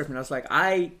stunt surfing. I was like,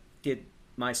 I did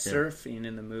my surfing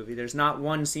in the movie. There's not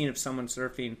one scene of someone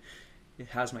surfing.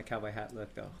 How's my cowboy hat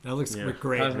look, though? That looks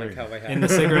great. How's my cowboy hat? And the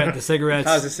cigarettes.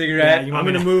 How's the cigarette? Yeah, I'm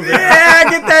going to move it. Yeah,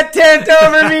 get that tent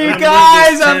over me,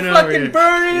 guys. I'm fucking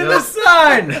burning in the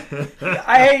sun.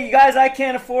 Hey, you guys, I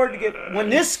can't afford to get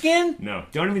this skin. No,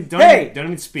 don't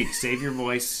even speak. Save your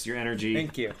voice, your energy.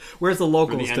 Thank you. Where's the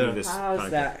locals for the end of this How's podcast.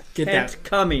 That get tent that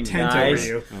coming, tent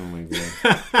guys? over you. Oh my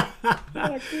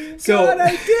god. God,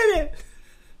 I did it.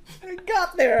 I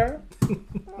got there.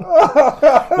 Well,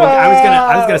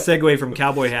 I was gonna segue from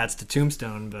cowboy hats to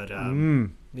Tombstone, but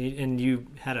and you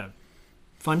had a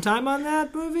fun time on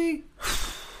that movie.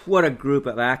 What a group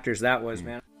of actors that was,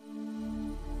 man.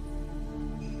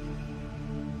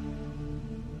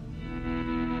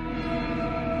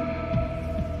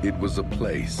 It was a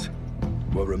place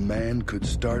where a man could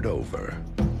start over,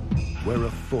 where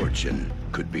a fortune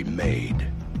could be made.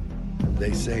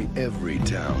 They say every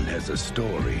town has a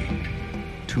story.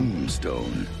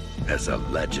 Tombstone has a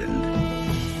legend.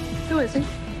 Who is he?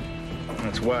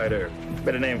 That's Wyatt Earp.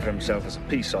 Better name for himself as a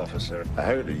peace officer. I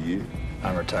heard of you.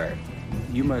 I'm retired.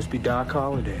 You must be Doc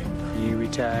Holliday. You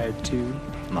retired too?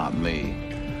 Not me.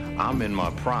 I'm in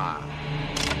my prime.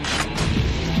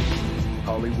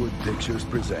 Hollywood Pictures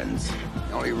presents.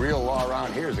 The only real law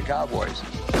around here is the cowboys.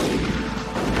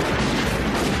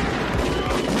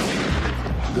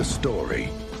 The story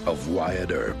of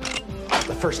Wyatt Earp.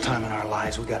 The first time in our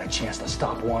lives we got a chance to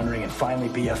stop wandering and finally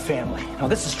be a family. Now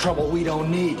this is trouble we don't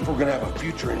need. If we're gonna have a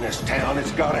future in this town,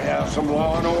 it's gotta have some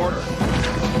law and order.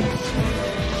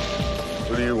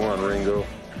 What do you want, Ringo?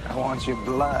 I want your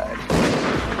blood.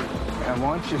 I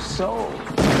want your soul.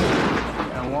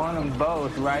 I want them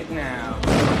both right now.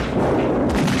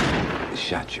 They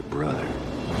shot your brother.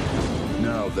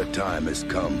 Now the time has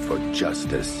come for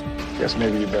justice. Guess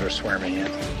maybe you better swear me in.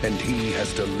 And he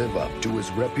has to live up to his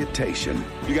reputation.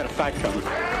 You got a fight coming.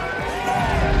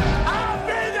 I'll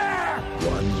be there!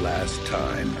 One last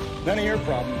time. None of your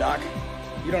problem, Doc.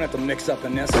 You don't have to mix up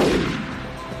in this.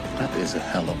 That is a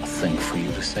hell of a thing for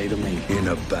you to say to me. In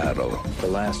a battle. The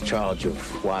last charge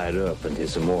of Wyatt Earp and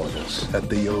his immortals. At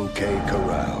the OK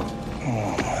Corral.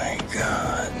 Oh, my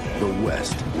God. The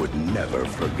West would never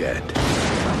forget.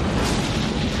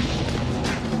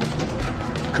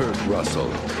 Kurt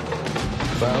Russell,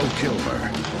 Val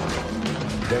Kilmer,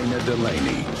 Dana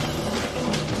Delaney,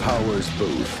 Powers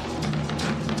Booth,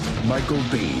 Michael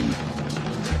Biehn,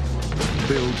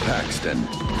 Bill Paxton,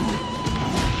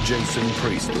 Jason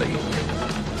Priestley,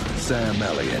 Sam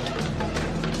Elliott,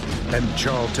 and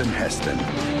Charlton Heston.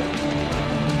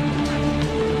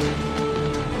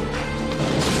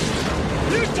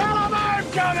 You tell them I'm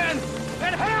coming,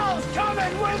 and hell's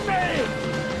coming with me!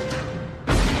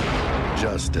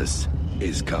 Justice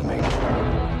is coming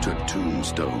to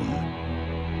Tombstone.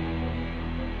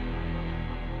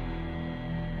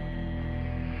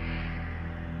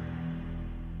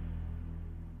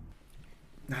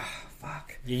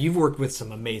 Fuck. Yeah, you've worked with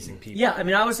some amazing people. Yeah, I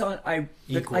mean, I was on. I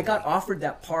Equally. got offered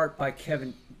that part by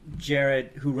Kevin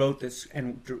Jarrett, who wrote this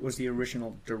and was the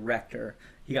original director.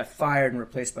 He got fired and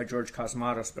replaced by George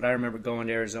Cosmatos. But I remember going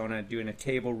to Arizona, doing a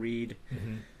table read,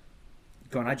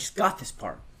 going, I just got this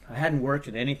part. I hadn't worked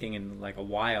at anything in like a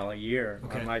while, a year.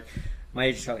 Okay. I'm like, my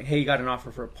agent's like, hey, you got an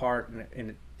offer for a part in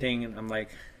a thing, and I'm like,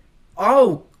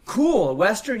 oh, cool, a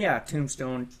Western, yeah,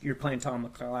 Tombstone. You're playing Tom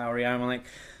McLaury. I'm like.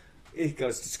 It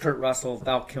goes, it's Kurt Russell,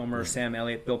 Val Kilmer, Sam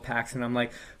Elliott, Bill Paxton. I'm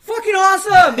like, fucking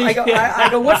awesome! I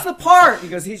go, what's the part? He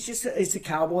goes, he's a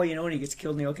cowboy, you know, and he gets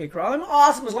killed in the OK Corral. I'm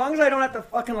awesome, as long as I don't have to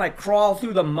fucking, like, crawl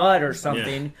through the mud or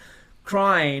something,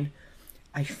 crying.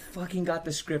 I fucking got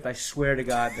the script, I swear to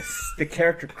God. The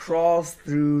character crawls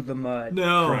through the mud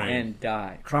and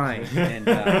die. Crying and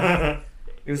die.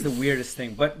 It was the weirdest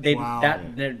thing, but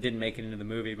that didn't make it into the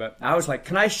movie. But I was like,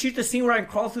 "Can I shoot the scene where I can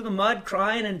crawl through the mud,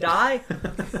 crying and die?"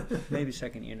 Maybe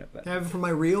second unit, but Have it for my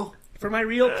reel. For my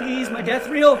reel, please, my death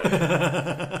reel.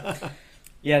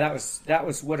 Yeah, that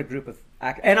was what a group of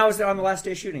actors. And I was there on the last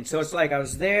day of shooting, so it's like I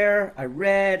was there. I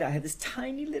read. I had this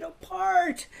tiny little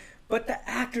part, but the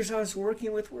actors I was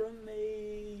working with were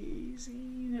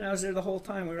amazing. And I was there the whole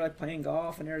time. We were like playing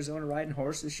golf in Arizona, riding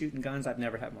horses, shooting guns. I've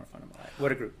never had more fun in my life.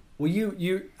 What a group. Well,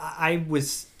 I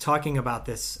was talking about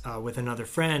this with another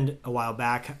friend a while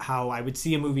back, how I would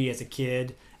see a movie as a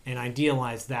kid and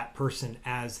idealize that person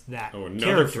as that Oh, another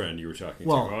character. friend you were talking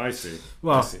Well, to. Oh, I see.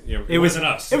 Well, I see. You know, it wasn't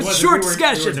us. It was a wasn't- short we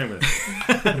were-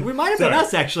 discussion. We might have been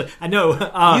us, actually. I know.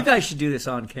 You guys should do this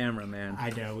on camera, man. I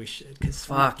know we should. Because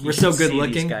Fuck, we're so good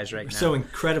looking. These guys right we're now. so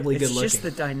incredibly good looking. It's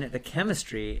just the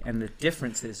chemistry and the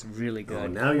difference is really good.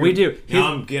 Oh, now We do.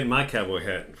 Now I'm getting my cowboy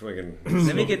hat. Fucking.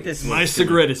 Let me get this. My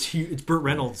cigarette is huge. It's Burt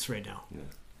Reynolds right now.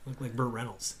 Look like Burt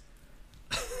Reynolds.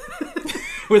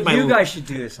 With my You guys should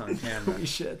do this on camera. We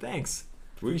should. Thanks.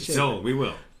 We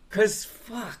will. Cause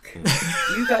fuck,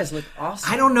 you guys look awesome.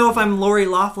 I don't know if I'm Lori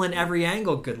Loughlin every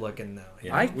angle good looking though.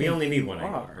 Yeah, we only need one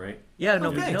angle, right? Yeah, no,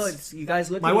 Oh, but thanks. it's you guys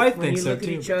look. My at wife when thinks you so, look too.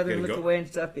 at each other and Good look go- away and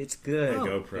stuff. It's good.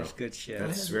 GoPro. It's good shit.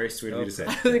 That's very sweet of you to say.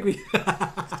 I think we.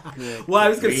 Good. Well, I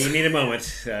was gonna. We say, need a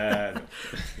moment.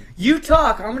 You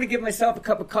talk. I'm gonna give myself a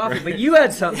cup of coffee, but you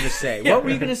had something to say. What were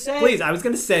you gonna say? Please, I was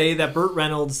going to say that Burt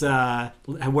Reynolds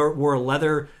wore a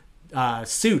leather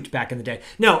suit back in the day.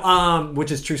 No,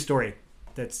 which is true story.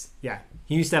 That's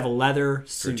He used to have a leather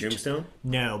suit. For Tombstone?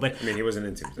 No, but I mean, he wasn't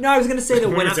in Tombstone. no, I was going to say that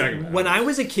What are we talking about? when I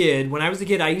was a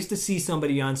kid, I used to see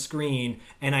somebody on screen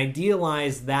and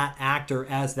idealize that actor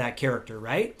as that character,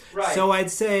 right? Right. So I'd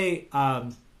say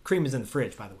cream is in the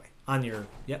fridge, by the way, on your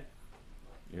Yep.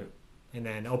 And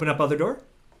then open up other door,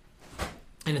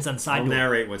 and it's on the side I'll door.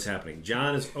 narrate what's happening.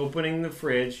 John is opening the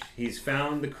fridge. He's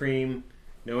found the cream.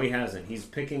 No, he hasn't. He's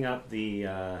picking up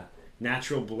the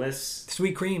Natural Bliss.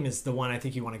 Sweet cream is the one I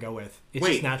think you want to go with. It's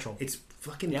Wait, just natural. It's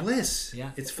fucking bliss.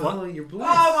 Yeah. It's follow your bliss.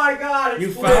 Oh my god! It's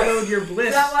You bliss. followed your bliss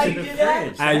Is that why to you the did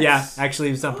that? fridge. Yeah, actually,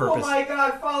 it was on purpose. Oh my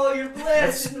god! Follow your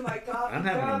bliss into my coffee I'm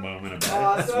having a cup. moment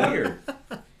about it. That's Awesome. weird.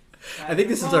 I think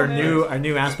this is our new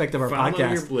aspect of our Follow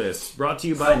podcast. your bliss. Brought to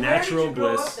you by Natural Where did you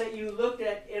grow Bliss. up that you looked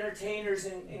at entertainers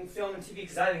in film and TV?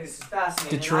 Because I think this is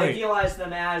fascinating. Detroit. And idealized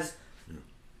them as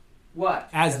what?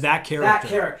 As that character. That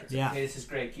character. Yeah. Okay, this is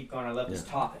great. Keep going. I love this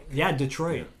topic. Yeah,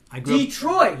 Detroit. I grew up-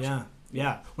 Detroit.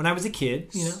 Yeah. When I was a kid,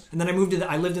 and then I moved to.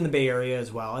 I lived in the Bay Area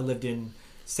as well. I lived in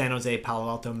San Jose, Palo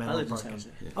Alto, Menlo lived in Park. San Jose.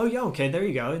 Oh yeah, okay, there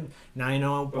you go. Now you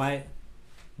know why I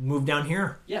moved down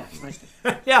here. Yeah, it's nice.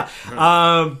 Yeah,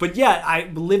 but yeah, I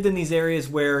lived in these areas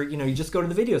where you just go to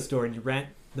the video store and you rent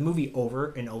the movie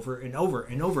over and over and over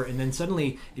and over, and then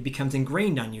suddenly it becomes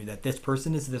ingrained on you that this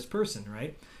person is this person,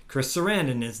 right? Chris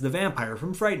Sarandon is the vampire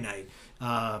from Fright Night.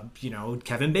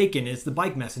 Kevin Bacon is the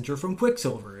bike messenger from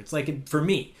Quicksilver. It's like for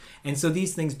me, and so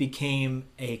these things became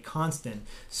a constant.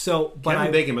 So, but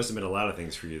Kevin Bacon must have been a lot of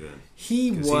things for you then.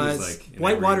 He was like in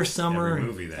Whitewater every Summer.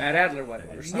 movie that. Matt Adler,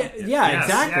 Whitewater Summer. Yeah, Yes,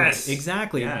 exactly, yes,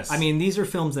 exactly. yes. I mean, these are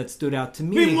films that stood out to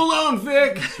me. Leave him alone,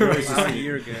 Vic.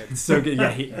 You're good. So good,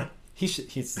 yeah.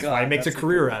 He's God, he makes a that's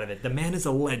career out of it. The man is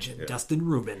a legend, Dustin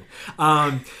Rubin.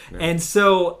 And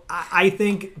so I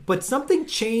think, but something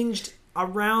changed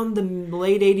around the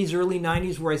late 80s, early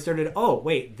 90s where I started, oh,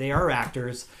 wait, they are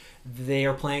actors. They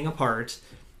are playing a part.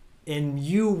 and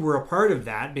you were a part of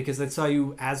that because I saw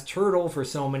you as Turtle for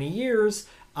so many years.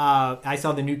 I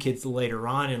saw the New Kids later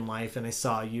on in life, and I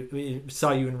saw you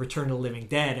in Return of the Living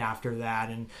Dead after that,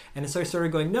 and so I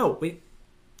started going, no, wait,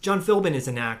 John Philbin is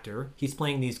an actor. He's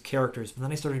playing these characters. But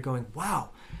then I started going, wow,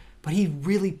 but he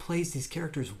really plays these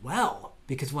characters well,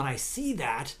 because when I see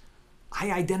that,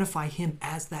 I identify him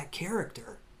as that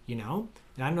character, you know?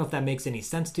 And I don't know if that makes any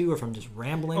sense to you, or if I'm just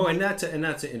rambling. Oh, and not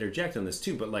to interject on this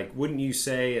too, but like, wouldn't you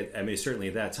say? I mean, certainly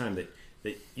at that time that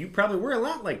you probably were a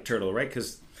lot like Turtle, right?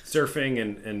 Because surfing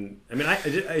and I mean,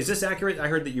 is this accurate? I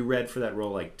heard that you read for that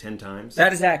role like 10 times.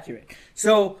 That is accurate.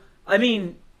 So, I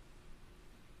mean,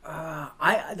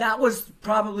 that was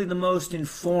probably the most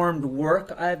informed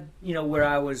work where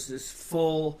I was as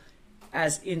full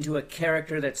as into a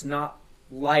character that's not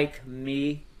like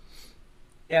me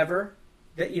ever.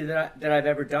 That I've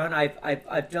ever done.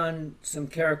 I've done some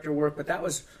character work, but that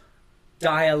was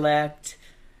dialect.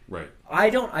 Right. I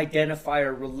don't identify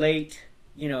or relate,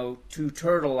 to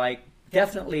Turtle. Like,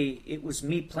 definitely it was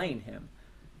me playing him,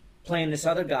 playing this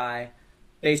other guy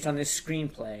based on this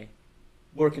screenplay,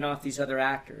 working off these other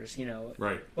actors,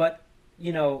 Right. But,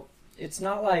 it's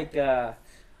not like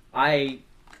I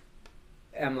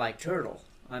am like Turtle.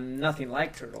 I'm nothing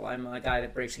like Turtle. I'm a guy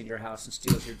that breaks into your house and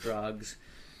steals your drugs.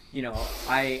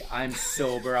 I'm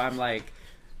sober. I'm like,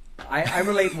 I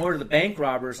relate more to the bank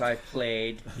robbers I've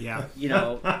played. Yeah.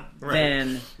 Right.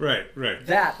 Than right.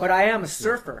 that. But I am a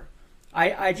surfer.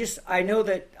 I know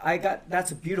that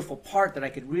that's a beautiful part that I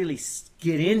could really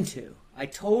get into. I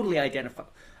totally identify.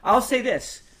 I'll say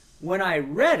this: when I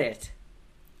read it,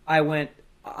 I went,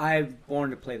 I'm born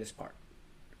to play this part.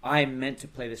 I'm meant to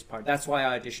play this part. That's why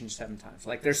I auditioned 7 times.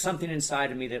 Like, there's something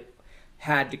inside of me that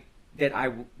had to,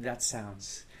 that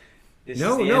sounds. This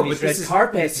is the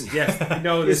carpet. This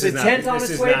is a tent on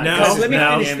its way. Let me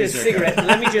finish this cigarette.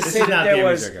 Let me just say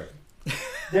that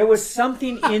there was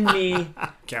something in me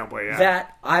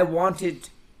that I wanted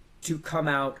to come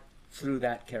out through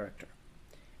that character,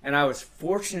 and I was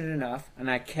fortunate enough,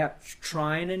 and I kept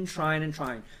trying and trying and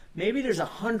trying. Maybe there's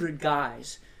 100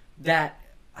 guys that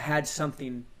had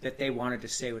something that they wanted to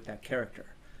say with that character.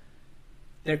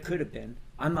 There could have been.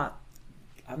 I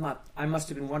must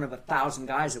have been one of 1,000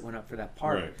 guys that went up for that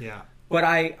part. Right. Yeah. But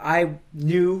I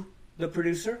knew the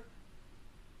producer,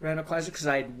 Randall Kleiser, because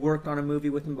I had worked on a movie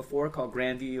with him before called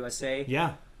Grandview USA.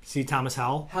 Yeah. C. Thomas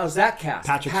Howell. How's that cast?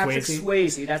 Patrick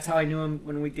Swayze. That's how I knew him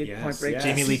when we did Point Break. Yes.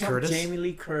 Jamie Lee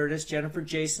Curtis. Jennifer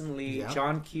Jason Leigh, Yep.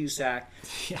 John Cusack.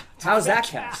 Yeah. How's that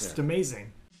cast? It's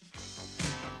amazing.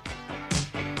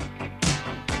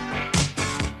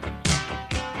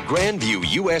 Grandview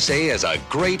USA is a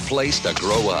great place to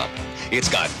grow up. It's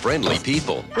got friendly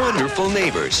people, wonderful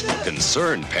neighbors,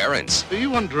 concerned parents. Are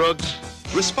you on drugs?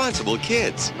 Responsible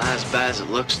kids. Not as bad as it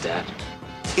looks, Dad.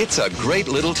 It's a great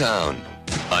little town.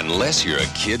 Unless you're a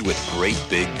kid with great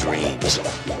big dreams.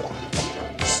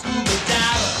 Scuba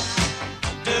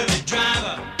diver, dirty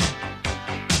driver,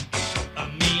 a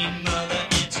mean mother,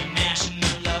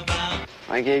 international lover. If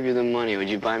I gave you the money, would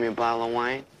you buy me a bottle of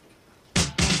wine?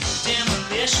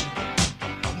 Demolition,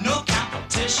 no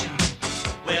competition.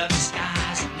 Well,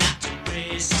 disguised not to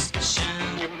raise suspicion.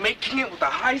 You're making it with a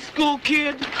high school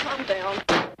kid? Calm down.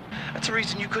 That's the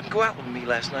reason you couldn't go out with me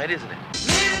last night, isn't it?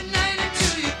 Midnight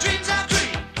until your dreams are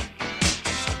free.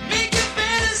 Make your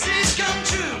fantasies come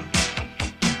true.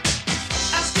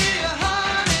 I steal your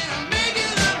heart and I'll make you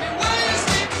love me while you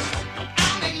sleep.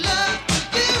 I'll make love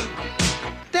with you.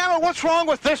 Damn it, what's wrong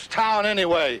with this town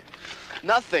anyway?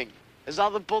 Nothing. There's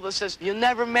all the bull that says you'll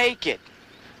never make it.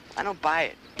 I don't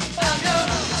buy it.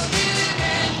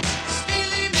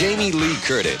 Jamie Lee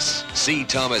Curtis, C.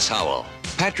 Thomas Howell,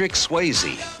 Patrick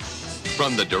Swayze.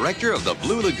 From the director of The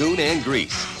Blue Lagoon and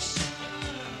Grease.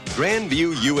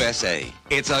 Grandview USA.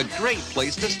 It's a great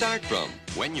place to start from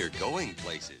when you're going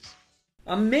places.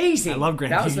 Amazing. I love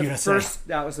Grandview USA.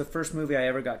 That was the first movie I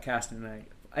ever got cast in.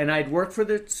 And I'd worked for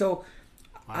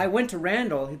I went to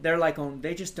Randall. They're like,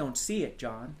 they just don't see it,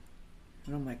 John.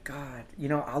 And I'm like, God,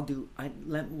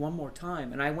 one more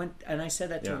time. And I went and I said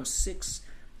that to him 6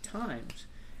 times.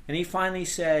 And he finally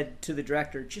said to the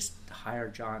director, just hire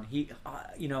John. He,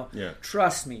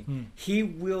 trust me. He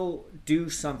will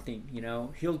do something,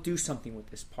 He'll do something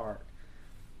with this part.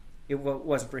 If it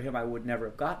wasn't for him, I would never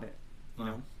have gotten it,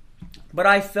 know. But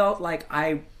I felt like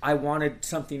I wanted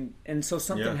something. And so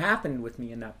something happened with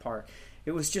me in that part.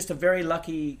 It was just a very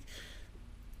lucky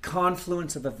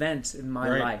confluence of events in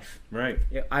my life. Right.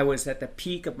 I was at the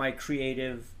peak of my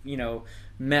creative,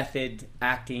 method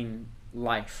acting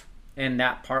life. And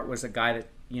that part was a guy that,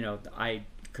 I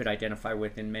could identify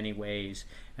with in many ways,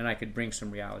 and I could bring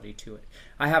some reality to it.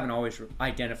 I haven't always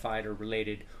identified or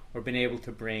related or been able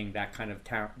to bring that kind of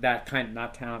that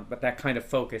kind of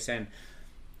focus and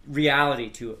reality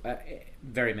to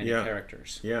very many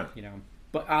characters. Yeah. You know,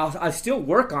 but I'll still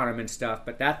work on them and stuff.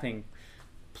 But that thing,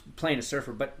 playing a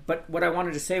surfer. But what I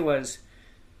wanted to say was,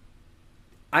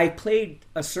 I played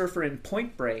a surfer in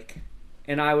Point Break,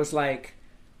 and I was like,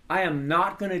 I am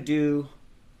not going to do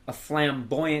a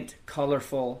flamboyant,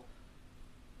 colorful,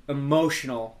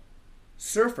 emotional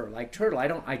surfer like Turtle. I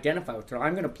don't identify with Turtle.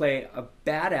 I'm going to play a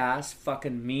badass,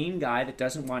 fucking mean guy that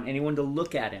doesn't want anyone to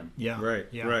look at him. Yeah. Right.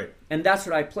 Yeah. Right. And that's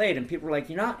what I played. And people were like,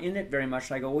 "You're not in it very much."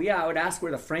 And I go, "Well, yeah." I would ask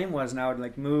where the frame was, and I would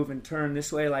like move and turn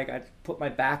this way. Like I'd put my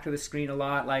back to the screen a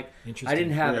lot. Like I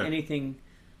didn't have anything.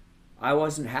 I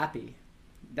wasn't happy.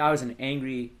 I was an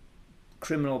angry,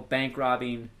 criminal, bank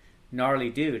robbing, gnarly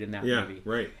dude in that movie.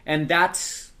 Right. And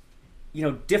that's,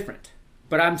 different.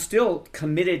 But I'm still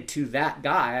committed to that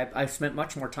guy. I spent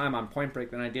much more time on Point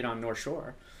Break than I did on North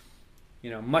Shore.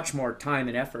 Much more time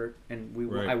and effort, and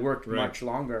I worked much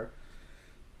longer.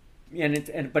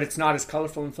 But it's not as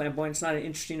colorful and flamboyant. It's not an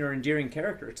interesting or endearing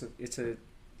character. It's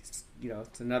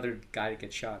another guy that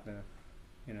gets shot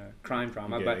in a crime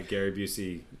drama. Yeah, but Gary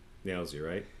Busey nails you,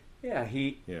 right? Yeah,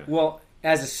 Well,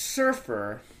 as a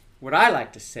surfer, what I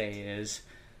like to say is,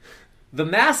 the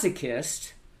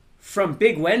masochist from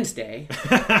Big Wednesday,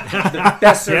 the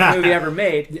best surf movie ever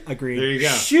made. Agreed. There you go.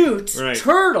 Shoots Right.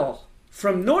 Turtle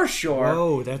from North Shore.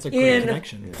 Whoa, that's a great in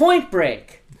connection. Point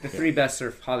Break, the three best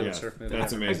Hollywood surf movies.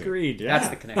 That's ever. amazing. Agreed. That's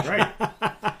the connection. Right.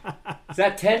 Is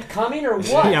that tent coming or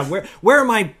what? Yeah, where are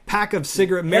my pack of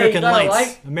American got a Lights?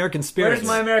 light? American Spirits. Where's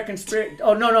my American Spirit?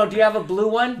 Oh, no. Do you have a blue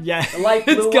one? Yeah. The light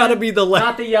blue It's gotta one? be the light.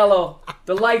 Not the yellow.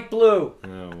 The light blue.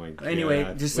 Oh, my God. Anyway,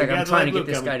 just a second. I'm trying to get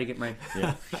this guy to get my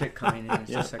shit coming in.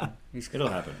 Just a second. It'll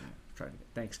happen.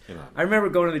 Thanks. I remember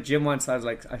going to the gym once.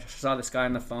 I saw this guy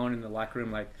on the phone in the locker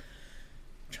room, like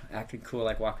acting cool,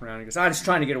 like walking around. He goes, "I'm just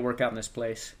trying to get a workout in this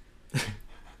place."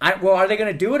 Well, are they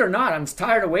going to do it or not? I'm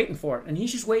tired of waiting for it. And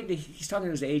he's just waiting. He's talking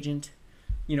to his agent,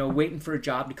 waiting for a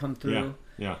job to come through.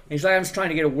 Yeah. And he's like, "I'm just trying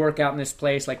to get a workout in this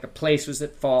place. Like the place was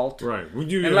at fault." Right.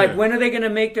 And when are they going to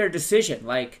make their decision?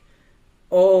 Like,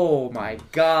 oh my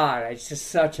God! It's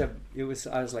just I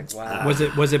was like, wow.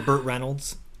 Was it Burt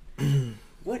Reynolds?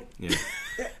 What? Yeah.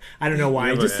 I don't know why.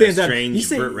 You It have just a stands out. strange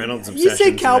Burt Reynolds You say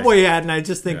obsession cowboy today. hat, and I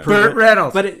just think Burt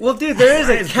Reynolds. But well, dude, there is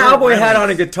a cowboy hat on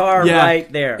a guitar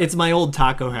right there. It's my old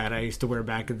taco hat I used to wear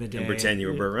back in the day. And pretend you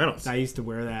were Burt Reynolds. I used to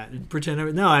wear that. And pretend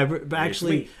I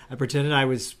pretended I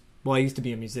was. Well, I used to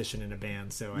be a musician in a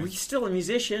band, so You're still a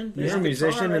musician. You're a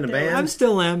musician in a band? I'm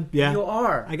still am. Yeah, you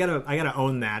are. I gotta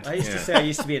own that. I used to say I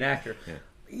used to be an actor.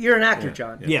 You're an actor,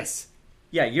 John. Yes.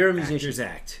 Yeah, you're a musician. Actors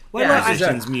act. Well,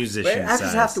 Musicians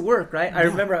actors have to work, right? I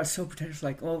remember I was so pretentious,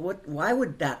 like, well, why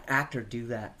would that actor do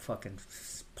that fucking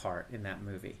part in that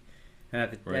movie? And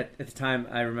at the time,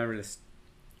 I remember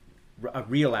a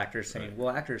real actor saying, well,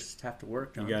 actors have to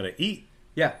work, John. You gotta eat.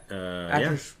 Yeah.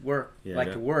 Actors work,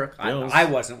 to work. I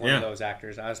wasn't one of those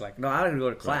actors. I was like, no, I gotta go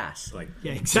to class. Like,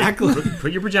 yeah, exactly.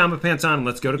 Put your pajama pants on and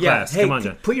let's go to class. Hey, come on,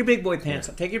 John. Put your big boy pants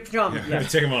on. Take your pajamas. Yeah.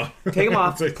 Take them off. Take them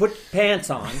off. Put pants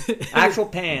on. Actual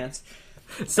pants.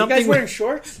 You guys wearing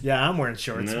shorts? Yeah, I'm wearing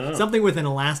shorts. No. Something with an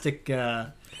elastic,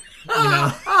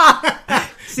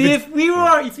 See, if you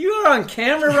were on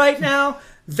camera right now,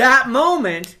 that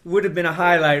moment would have been a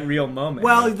highlight reel moment.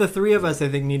 Well, the three of us, I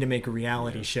think, need to make a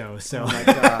reality show. So, oh my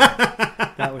God,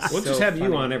 that was we'll so just have funny.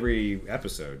 you on every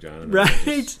episode, John. Right?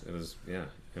 It was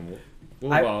and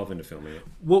we'll evolve into filming it.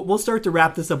 We'll start to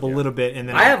wrap this up a little bit, and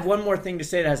then I have one more thing to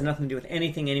say that has nothing to do with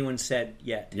anything anyone said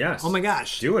yet. Yes. Oh my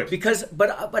gosh, do it. Because,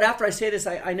 but after I say this,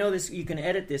 I know this. You can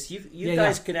edit this. You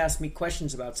guys could ask me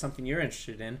questions about something you're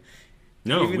interested in.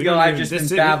 No, even we though don't I've even, just this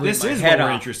been babbling this my is head what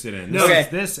we're off. interested in. No, This,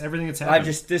 okay. this everything that's happening.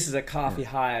 This is a coffee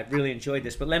high. I've really enjoyed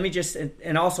this, but let me just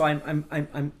and also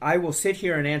I will sit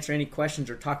here and answer any questions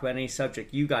or talk about any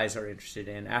subject you guys are interested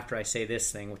in after I say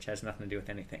this thing, which has nothing to do with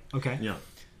anything. Okay. Yeah.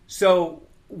 So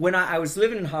when I was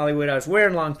living in Hollywood, I was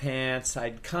wearing long pants.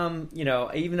 I'd come,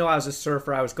 even though I was a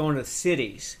surfer, I was going to the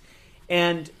cities,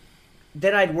 and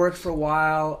then I'd work for a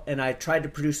while, and I tried to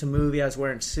produce a movie. I was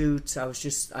wearing suits. I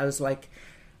was like,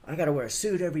 I got to wear a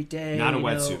suit every day. Not a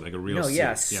wetsuit, like a real suit.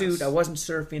 Yeah, suit. Yes. I wasn't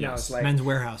surfing. Yes. I was like Men's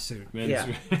Warehouse suit.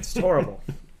 It's horrible.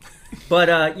 But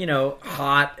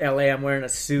hot LA. I'm wearing a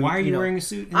suit. Why are you wearing a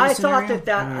suit? In I this thought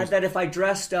scenario? that if I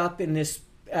dressed up in this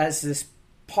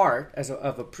part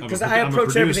because I'm I a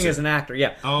approach everything producer. as an actor.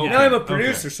 Yeah. Oh, Now I'm a okay.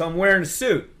 producer, so I'm wearing a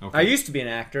suit. Okay. I used to be an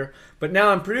actor, but now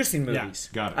I'm producing movies.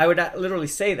 got it. I would literally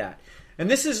say that, and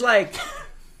this is like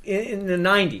in the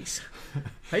 '90s.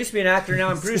 I used to be an actor. Now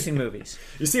I'm producing movies.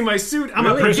 You see my suit? I'm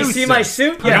Really? a producer. You see my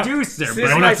suit? Yeah. Producer, As but soon I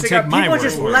as don't have to take my people word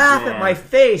just for it. laugh at my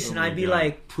face, and I'd be God.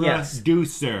 like, yes,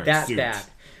 Producer that suit. bad.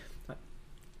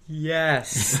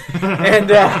 Yes, and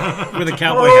with a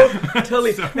cowboy hat.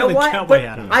 Totally. So No, with a why? cowboy But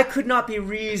hat on. I could not be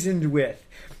reasoned with.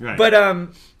 Right. But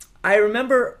I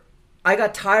remember I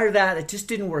got tired of that. It just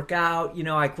didn't work out. You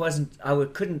know,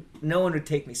 couldn't. No one would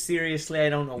take me seriously. I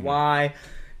don't know why.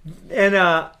 And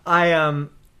I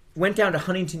went down to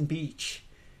Huntington Beach.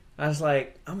 I was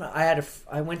like,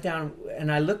 I went down and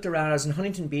I looked around. I was in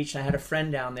Huntington Beach and I had a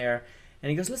friend down there. And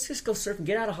he goes, let's just go surfing.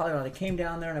 Get out of Hollywood. I came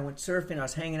down there and I went surfing. I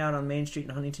was hanging out on Main Street in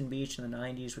Huntington Beach in the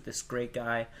 90s with this great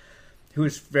guy who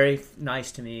was very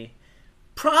nice to me.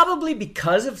 Probably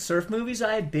because of surf movies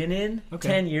I had been in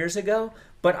 10 years ago.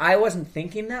 But I wasn't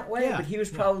thinking that way. Yeah, But he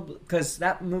was probably... Because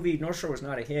that movie, North Shore, was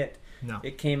not a hit. No.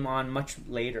 It came on much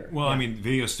later. Well, I mean,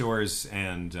 video stores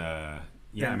and... I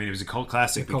mean, it was a cult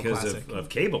classic because of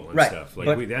cable and stuff. Like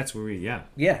but, that's where we, Yeah,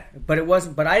 but it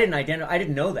wasn't. But I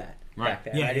didn't know that back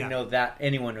then. Yeah, I didn't know that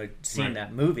anyone had seen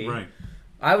that movie. Right.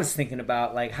 I was thinking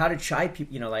about like how did Shy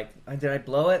People, did I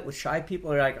blow it with Shy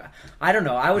People, or like I don't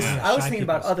know. I was thinking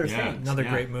about other things. Another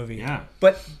great movie. Yeah.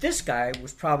 But this guy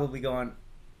was probably going,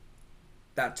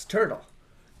 that's Turtle.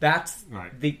 That's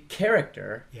the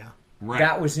character. Yeah. Right.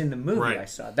 That was in the movie Right. I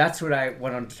saw. That's what I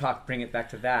wanted to bring it back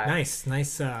to that.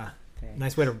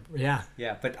 Nice way to, yeah.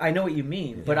 Yeah, but I know what you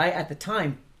mean. But I, at the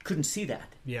time, couldn't see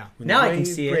that. Yeah. Now I can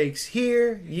see it. Breaks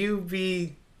here, you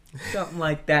be Something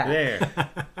like that. there.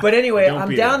 But anyway, Don't I'm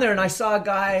be down there. there and I saw a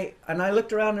guy, and I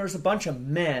looked around, there was a bunch of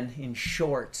men in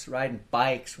shorts riding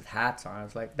bikes with hats on. I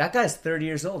was like, that guy's 30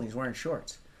 years old and he's wearing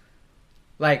shorts.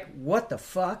 Like, what the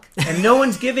fuck? And no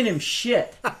one's giving him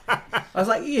shit. I was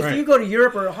like, if you go to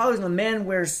Europe or Hollywood and a man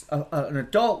wears, an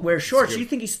adult wears shorts, you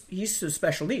think he's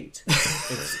special needs.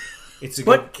 It's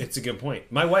a good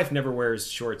point. My wife never wears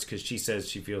shorts because she says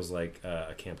she feels like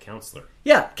a camp counselor.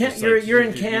 Yeah, It's you're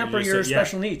like in camp or you're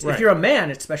special needs. Right. If you're a man,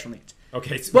 it's special needs.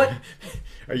 Okay, so But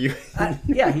are you?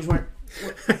 Yeah, he's wearing.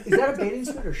 Is that a bathing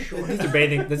suit or shorts?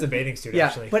 That's a bathing suit, Yeah,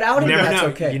 actually. but out in that's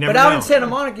okay. But out in Santa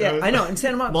Monica, I know in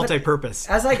Santa Monica, multi-purpose.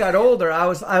 As I got older, I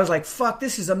was like, "Fuck,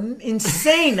 this is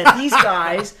insane that these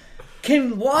guys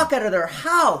can walk out of their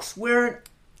house wearing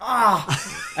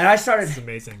And I started. This is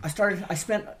amazing. I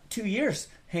spent 2 years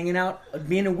hanging out,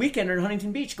 being a weekender in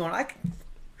Huntington Beach, going,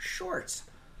 shorts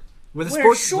with a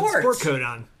wear sport coat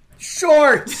on.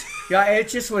 Shorts. Yeah, it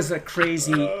just was a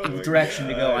crazy direction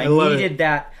to go. I needed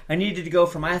that. I needed to go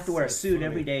from I have to wear a suit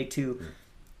every day to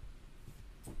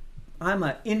I'm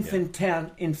a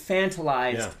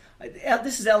infantilized.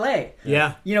 This is L.A.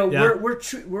 Yeah,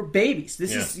 we're babies.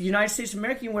 This is the United States of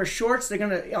America. You wear shorts. They're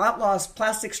gonna outlaw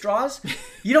plastic straws.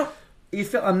 You don't. You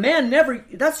feel a man never.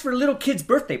 That's for little kids'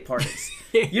 birthday parties.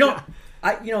 You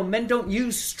don't. Men don't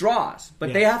use straws,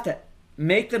 but they have to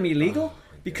make them illegal.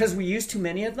 Because we use too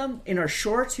many of them in our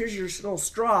shorts. Here's your little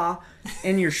straw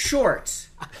in your shorts.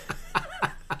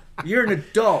 You're an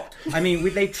adult. I mean,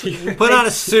 they put on a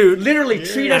suit, literally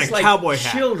treat us like cowboy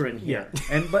hat. children here.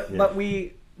 And but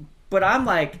I'm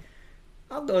like,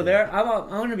 I'll go there. I'm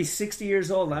going to be 60 years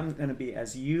old. I'm going to be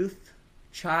as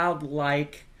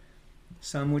childlike.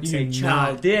 Some would say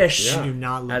childish. You do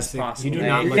not look as possible. You do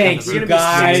not look. Thanks, you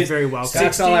guys. Very welcome.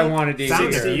 That's all I want to do.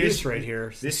 60 years right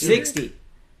here. 60.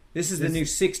 This is the new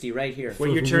 60 right here. Well,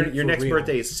 your next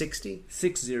birthday is 60?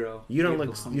 60. You don't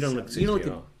look 60 You don't look at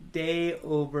a all. day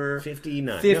over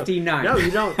 59. 59. No,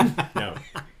 you don't. No.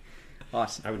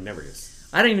 Awesome. I would never guess.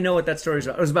 I don't even know what that story is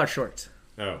about. It was about shorts.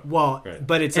 Oh. Well, right.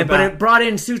 but it's but it brought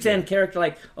in suits and character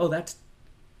like, that's...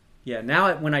 Yeah,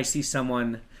 now when I see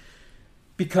someone...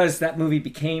 Because that movie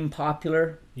became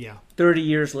popular 30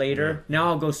 years later, now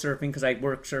I'll go surfing because I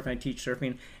work surfing, I teach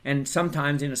surfing, and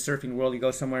sometimes in a surfing world you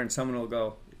go somewhere and someone will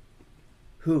go,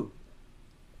 who?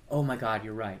 Oh my God,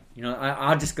 you're right.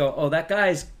 I'll just go, that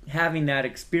guy's having that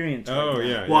experience. Oh, right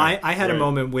yeah. now. Well, I had a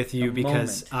moment with you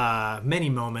because many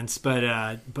moments, but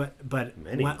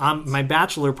my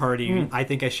bachelor party, I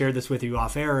think I shared this with you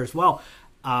off air as well.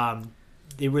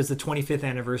 It was the 25th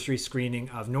anniversary screening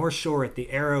of North Shore at the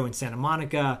Arrow in Santa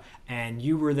Monica, and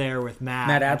you were there with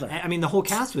Matt Adler. I mean, the whole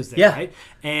cast was there, right?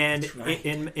 And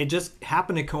it just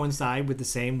happened to coincide with the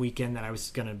same weekend that I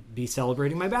was going to be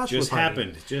celebrating my bachelor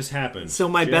party. Just happened. So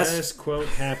my best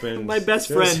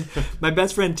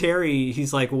friend Terry,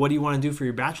 he's like, well, what do you want to do for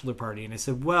your bachelor party? And I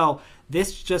said, well,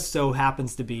 this just so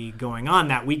happens to be going on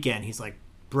that weekend. He's like,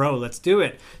 bro, let's do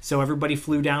it. So everybody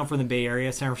flew down from the Bay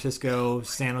Area, San Francisco,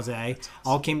 San Jose,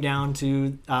 all came down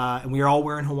to, and we were all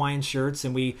wearing Hawaiian shirts,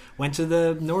 and we went to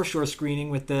the North Shore screening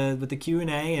with the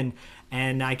Q&A,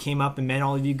 And I came up and met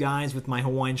all of you guys with my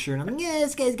Hawaiian shirt. And I'm like, yeah,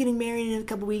 this guy's getting married in a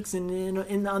couple weeks on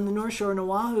the North Shore in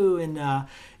Oahu. And,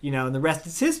 and the rest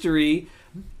is history.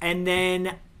 And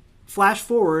then flash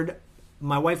forward,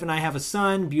 my wife and I have a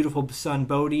son, beautiful son,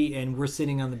 Bodhi, and we're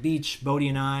sitting on the beach, Bodhi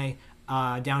and I,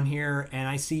 down here, and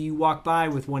I see you walk by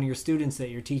with one of your students that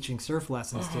you're teaching surf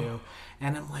lessons to.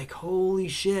 And I'm like, holy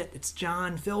shit, it's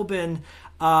John Philbin.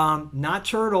 Not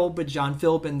Turtle, but John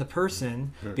Philbin, the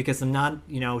person, because I'm not,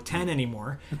 10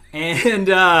 anymore. And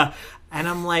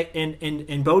I'm like,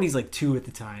 and Bodhi's like 2 at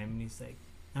the time. And he's like,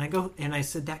 and I go, and I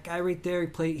said, that guy right there,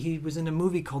 he was in a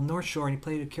movie called North Shore, and he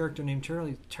played a character named Turtle.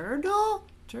 He's, Turtle?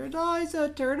 He's a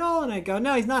turtle? And I go,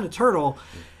 no, he's not a turtle.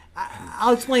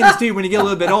 I'll explain this to you when you get a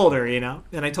little bit older, And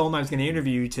I told him I was going to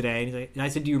interview you today. And I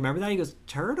said, do you remember that? He goes,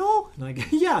 Turtle? And I'm like,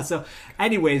 yeah. So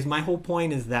anyways, my whole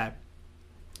point is that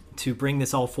to bring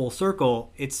this all full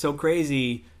circle, it's so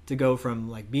crazy to go from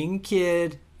like being a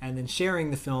kid and then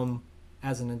sharing the film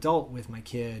as an adult with my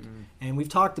kid. And we've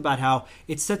talked about how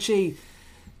it's such a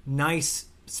nice,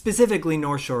 specifically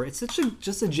North Shore, it's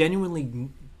just a genuinely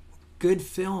good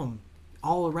film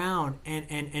all around,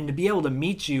 and to be able to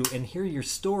meet you and hear your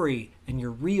story and your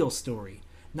real story,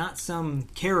 not some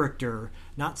character,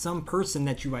 not some person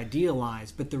that you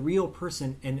idealize, but the real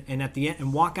person, and at the end,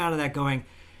 and walk out of that going,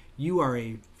 you are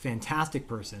a fantastic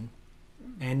person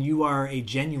and you are a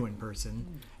genuine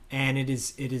person, and it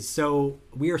is so,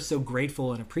 we are so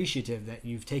grateful and appreciative that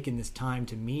you've taken this time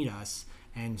to meet us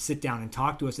and sit down and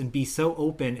talk to us and be so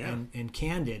open and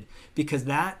candid, because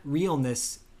that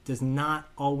realness does not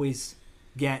always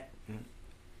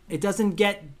doesn't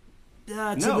get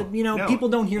people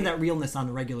don't hear that realness on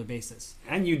a regular basis.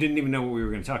 And you didn't even know what we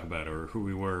were going to talk about or who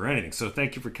we were or anything. So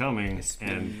thank you for coming.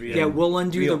 And we'll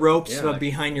undo the ropes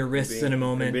behind your wrists in a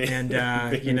moment, and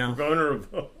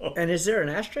vulnerable. And is there an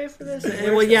ashtray for this?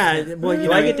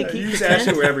 Do I get to keep use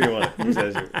ashtray wherever you want.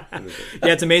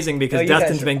 Yeah, it's amazing because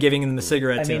Dustin's been giving them the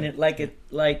cigarette. I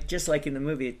mean, just like in the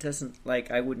movie, it doesn't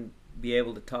I wouldn't be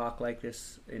able to talk like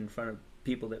this in front of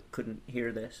people that couldn't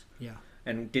hear this,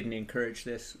 and didn't encourage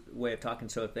this way of talking.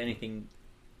 So if anything,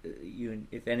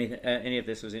 any of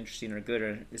this was interesting or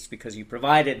good, it's because you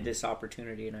provided this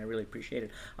opportunity, and I really appreciate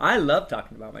it. I love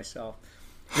talking about myself.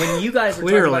 When you guys were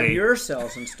talking about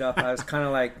yourselves and stuff, I was kind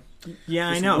of like,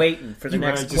 I know, waiting for the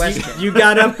next question. You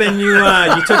got up and you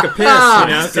took a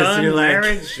piss, because you're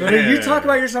like, you talk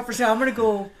about yourself for a second. I'm going to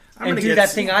go and do that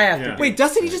thing I have to do. Wait,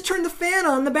 Dustin, he just turned the fan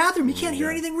on in the bathroom. He can't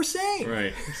hear anything we're saying.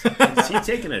 Right. Is he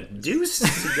taking a deuce?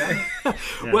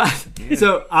 Well,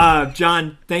 so,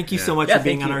 John, thank you so much for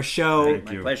being on our show.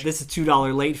 Thank you. This is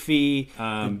 $2 late fee.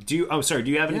 Do you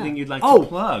have anything you'd like to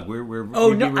plug?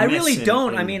 No, I really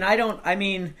don't. I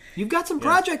mean, you've got some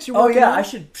projects you're working on. I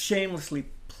should shamelessly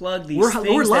plug these things.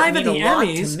 We're live that at mean the a lot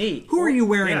Emmys. to me. Who are you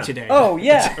wearing today? Oh,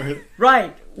 yeah.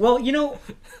 Right. Well,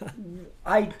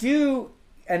 I do.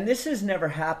 And this has never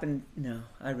happened. No,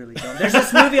 I really don't. There's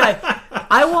this movie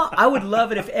I would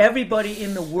love it if everybody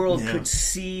in the world could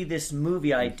see this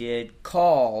movie I did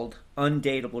called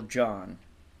Undateable John.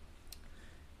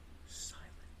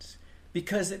 Silence.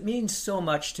 Because it means so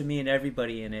much to me and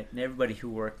everybody in it and everybody who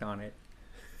worked on it.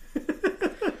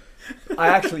 I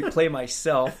actually play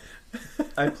myself.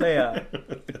 I play a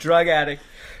drug addict,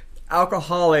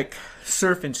 alcoholic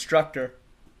surf instructor.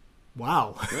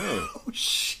 Wow. Really?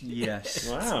 Yes.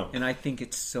 Wow. And I think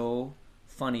it's so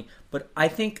funny. But I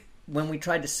think when we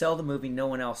tried to sell the movie, no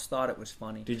one else thought it was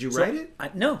funny. Did you write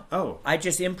it? No. Oh. I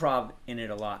just improv in it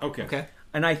a lot. Okay.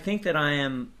 And I think that I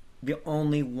am the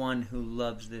only one who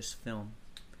loves this film.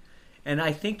 And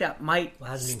I think that might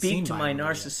speak to my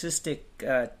narcissistic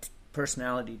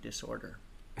personality disorder.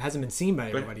 It hasn't been seen by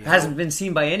everybody. It hasn't been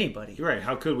seen by anybody. You're right.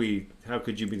 How could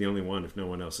you be the only one if no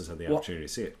one else has had the opportunity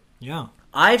to see it? Yeah.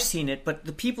 I've seen it, but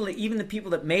even the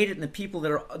people that made it and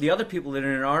the other people that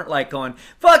are in it aren't like going,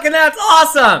 fucking that's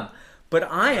awesome! But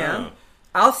I am.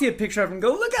 I'll see a picture of it and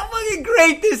go, look how fucking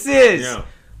great this is! Yeah.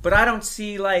 But I don't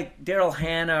see like Daryl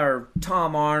Hannah or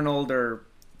Tom Arnold or...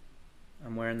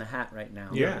 I'm wearing the hat right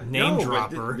now. Yeah. Name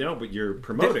dropper. But you're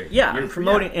promoting. You're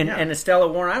promoting. And Estella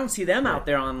Warren, I don't see them out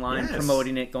there online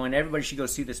promoting it, going, everybody should go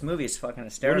see this movie. It's fucking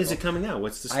hysterical. When is it coming out?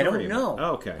 What's the story? I don't know.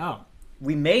 Oh, okay.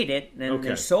 We made it, and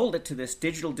they sold it to this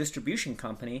digital distribution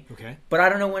company. Okay. But I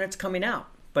don't know when it's coming out.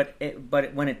 But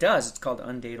when it does, it's called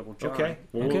Undateable John. Okay.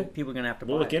 People are going to have to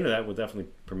buy it. We'll look into that. We'll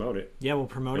definitely promote it. Yeah, we'll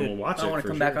promote it. We'll watch it. I want to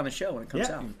come back on the show when it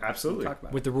comes out. Absolutely. We'll talk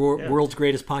about with the world's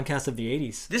greatest podcast of the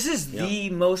 80s. This is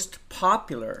the most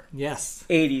popular 80s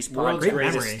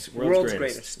podcast.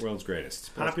 World's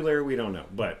greatest. Popular, we don't know.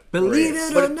 But believe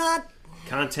it or not.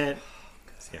 Content.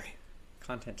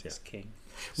 Content is king.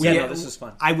 This is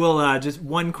fun. I will just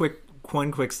one quick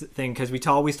one quick thing, because we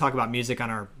always talk about music on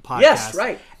our podcast. Yes,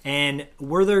 right. And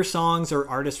were there songs or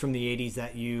artists from the 80s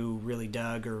that you really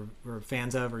dug or were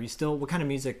fans of? Or you still, what kind of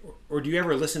music? Or do you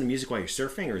ever listen to music while you're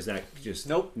surfing, or is that just...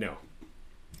 Nope. No.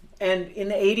 And in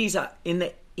the 80s, in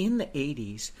the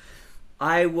 80s,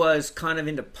 I was kind of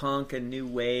into punk and new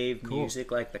wave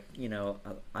music. Like,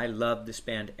 I loved this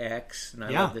band X, and I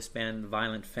loved this band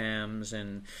Violent Femmes,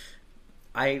 and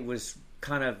I was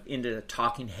kind of into the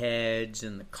Talking Heads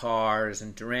and the Cars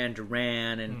and Duran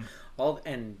Duran and all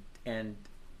and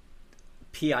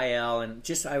PIL, and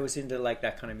just I was into like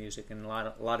that kind of music, and a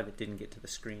lot of it didn't get to the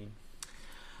screen.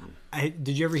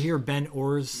 Did you ever hear Ben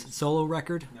Orr's solo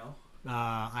record? No.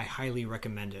 I highly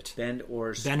recommend it. Ben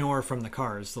Orr from the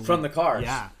Cars. The Cars.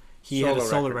 Yeah. He had a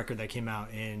solo record that came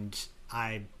out, and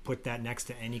I put that next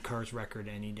to any Cars record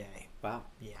any day. Wow.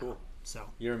 Yeah. Cool. So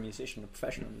you're a musician, a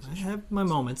professional musician. I have my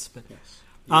moments, but yes.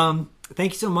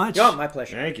 Thank you so much. Oh, my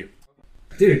pleasure. Thank you.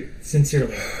 Dude,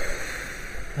 sincerely.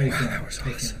 How you feeling? That was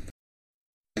awesome.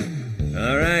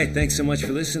 All right, thanks so much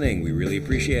for listening. We really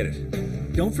appreciate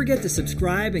it. Don't forget to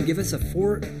subscribe and give us a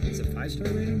 5-star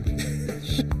rating.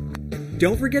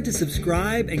 Don't forget to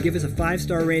subscribe and give us a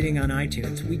 5-star rating on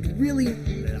iTunes.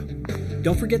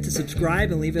 Don't forget to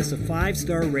subscribe and leave us a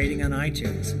 5-star rating on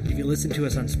iTunes. If you listen to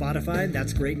us on Spotify,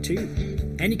 that's great too.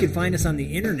 And you can find us on the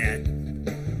internet.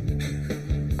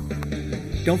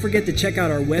 Don't forget to check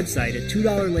out our website at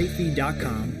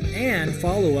 $2latefee.com and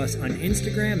follow us on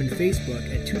Instagram and Facebook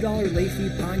at $2 Late Fee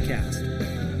Podcast.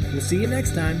 We'll see you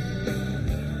next time.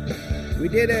 We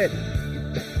did it.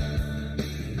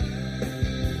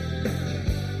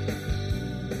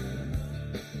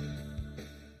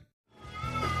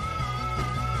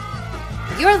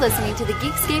 You're listening to the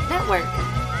Geekscape Network.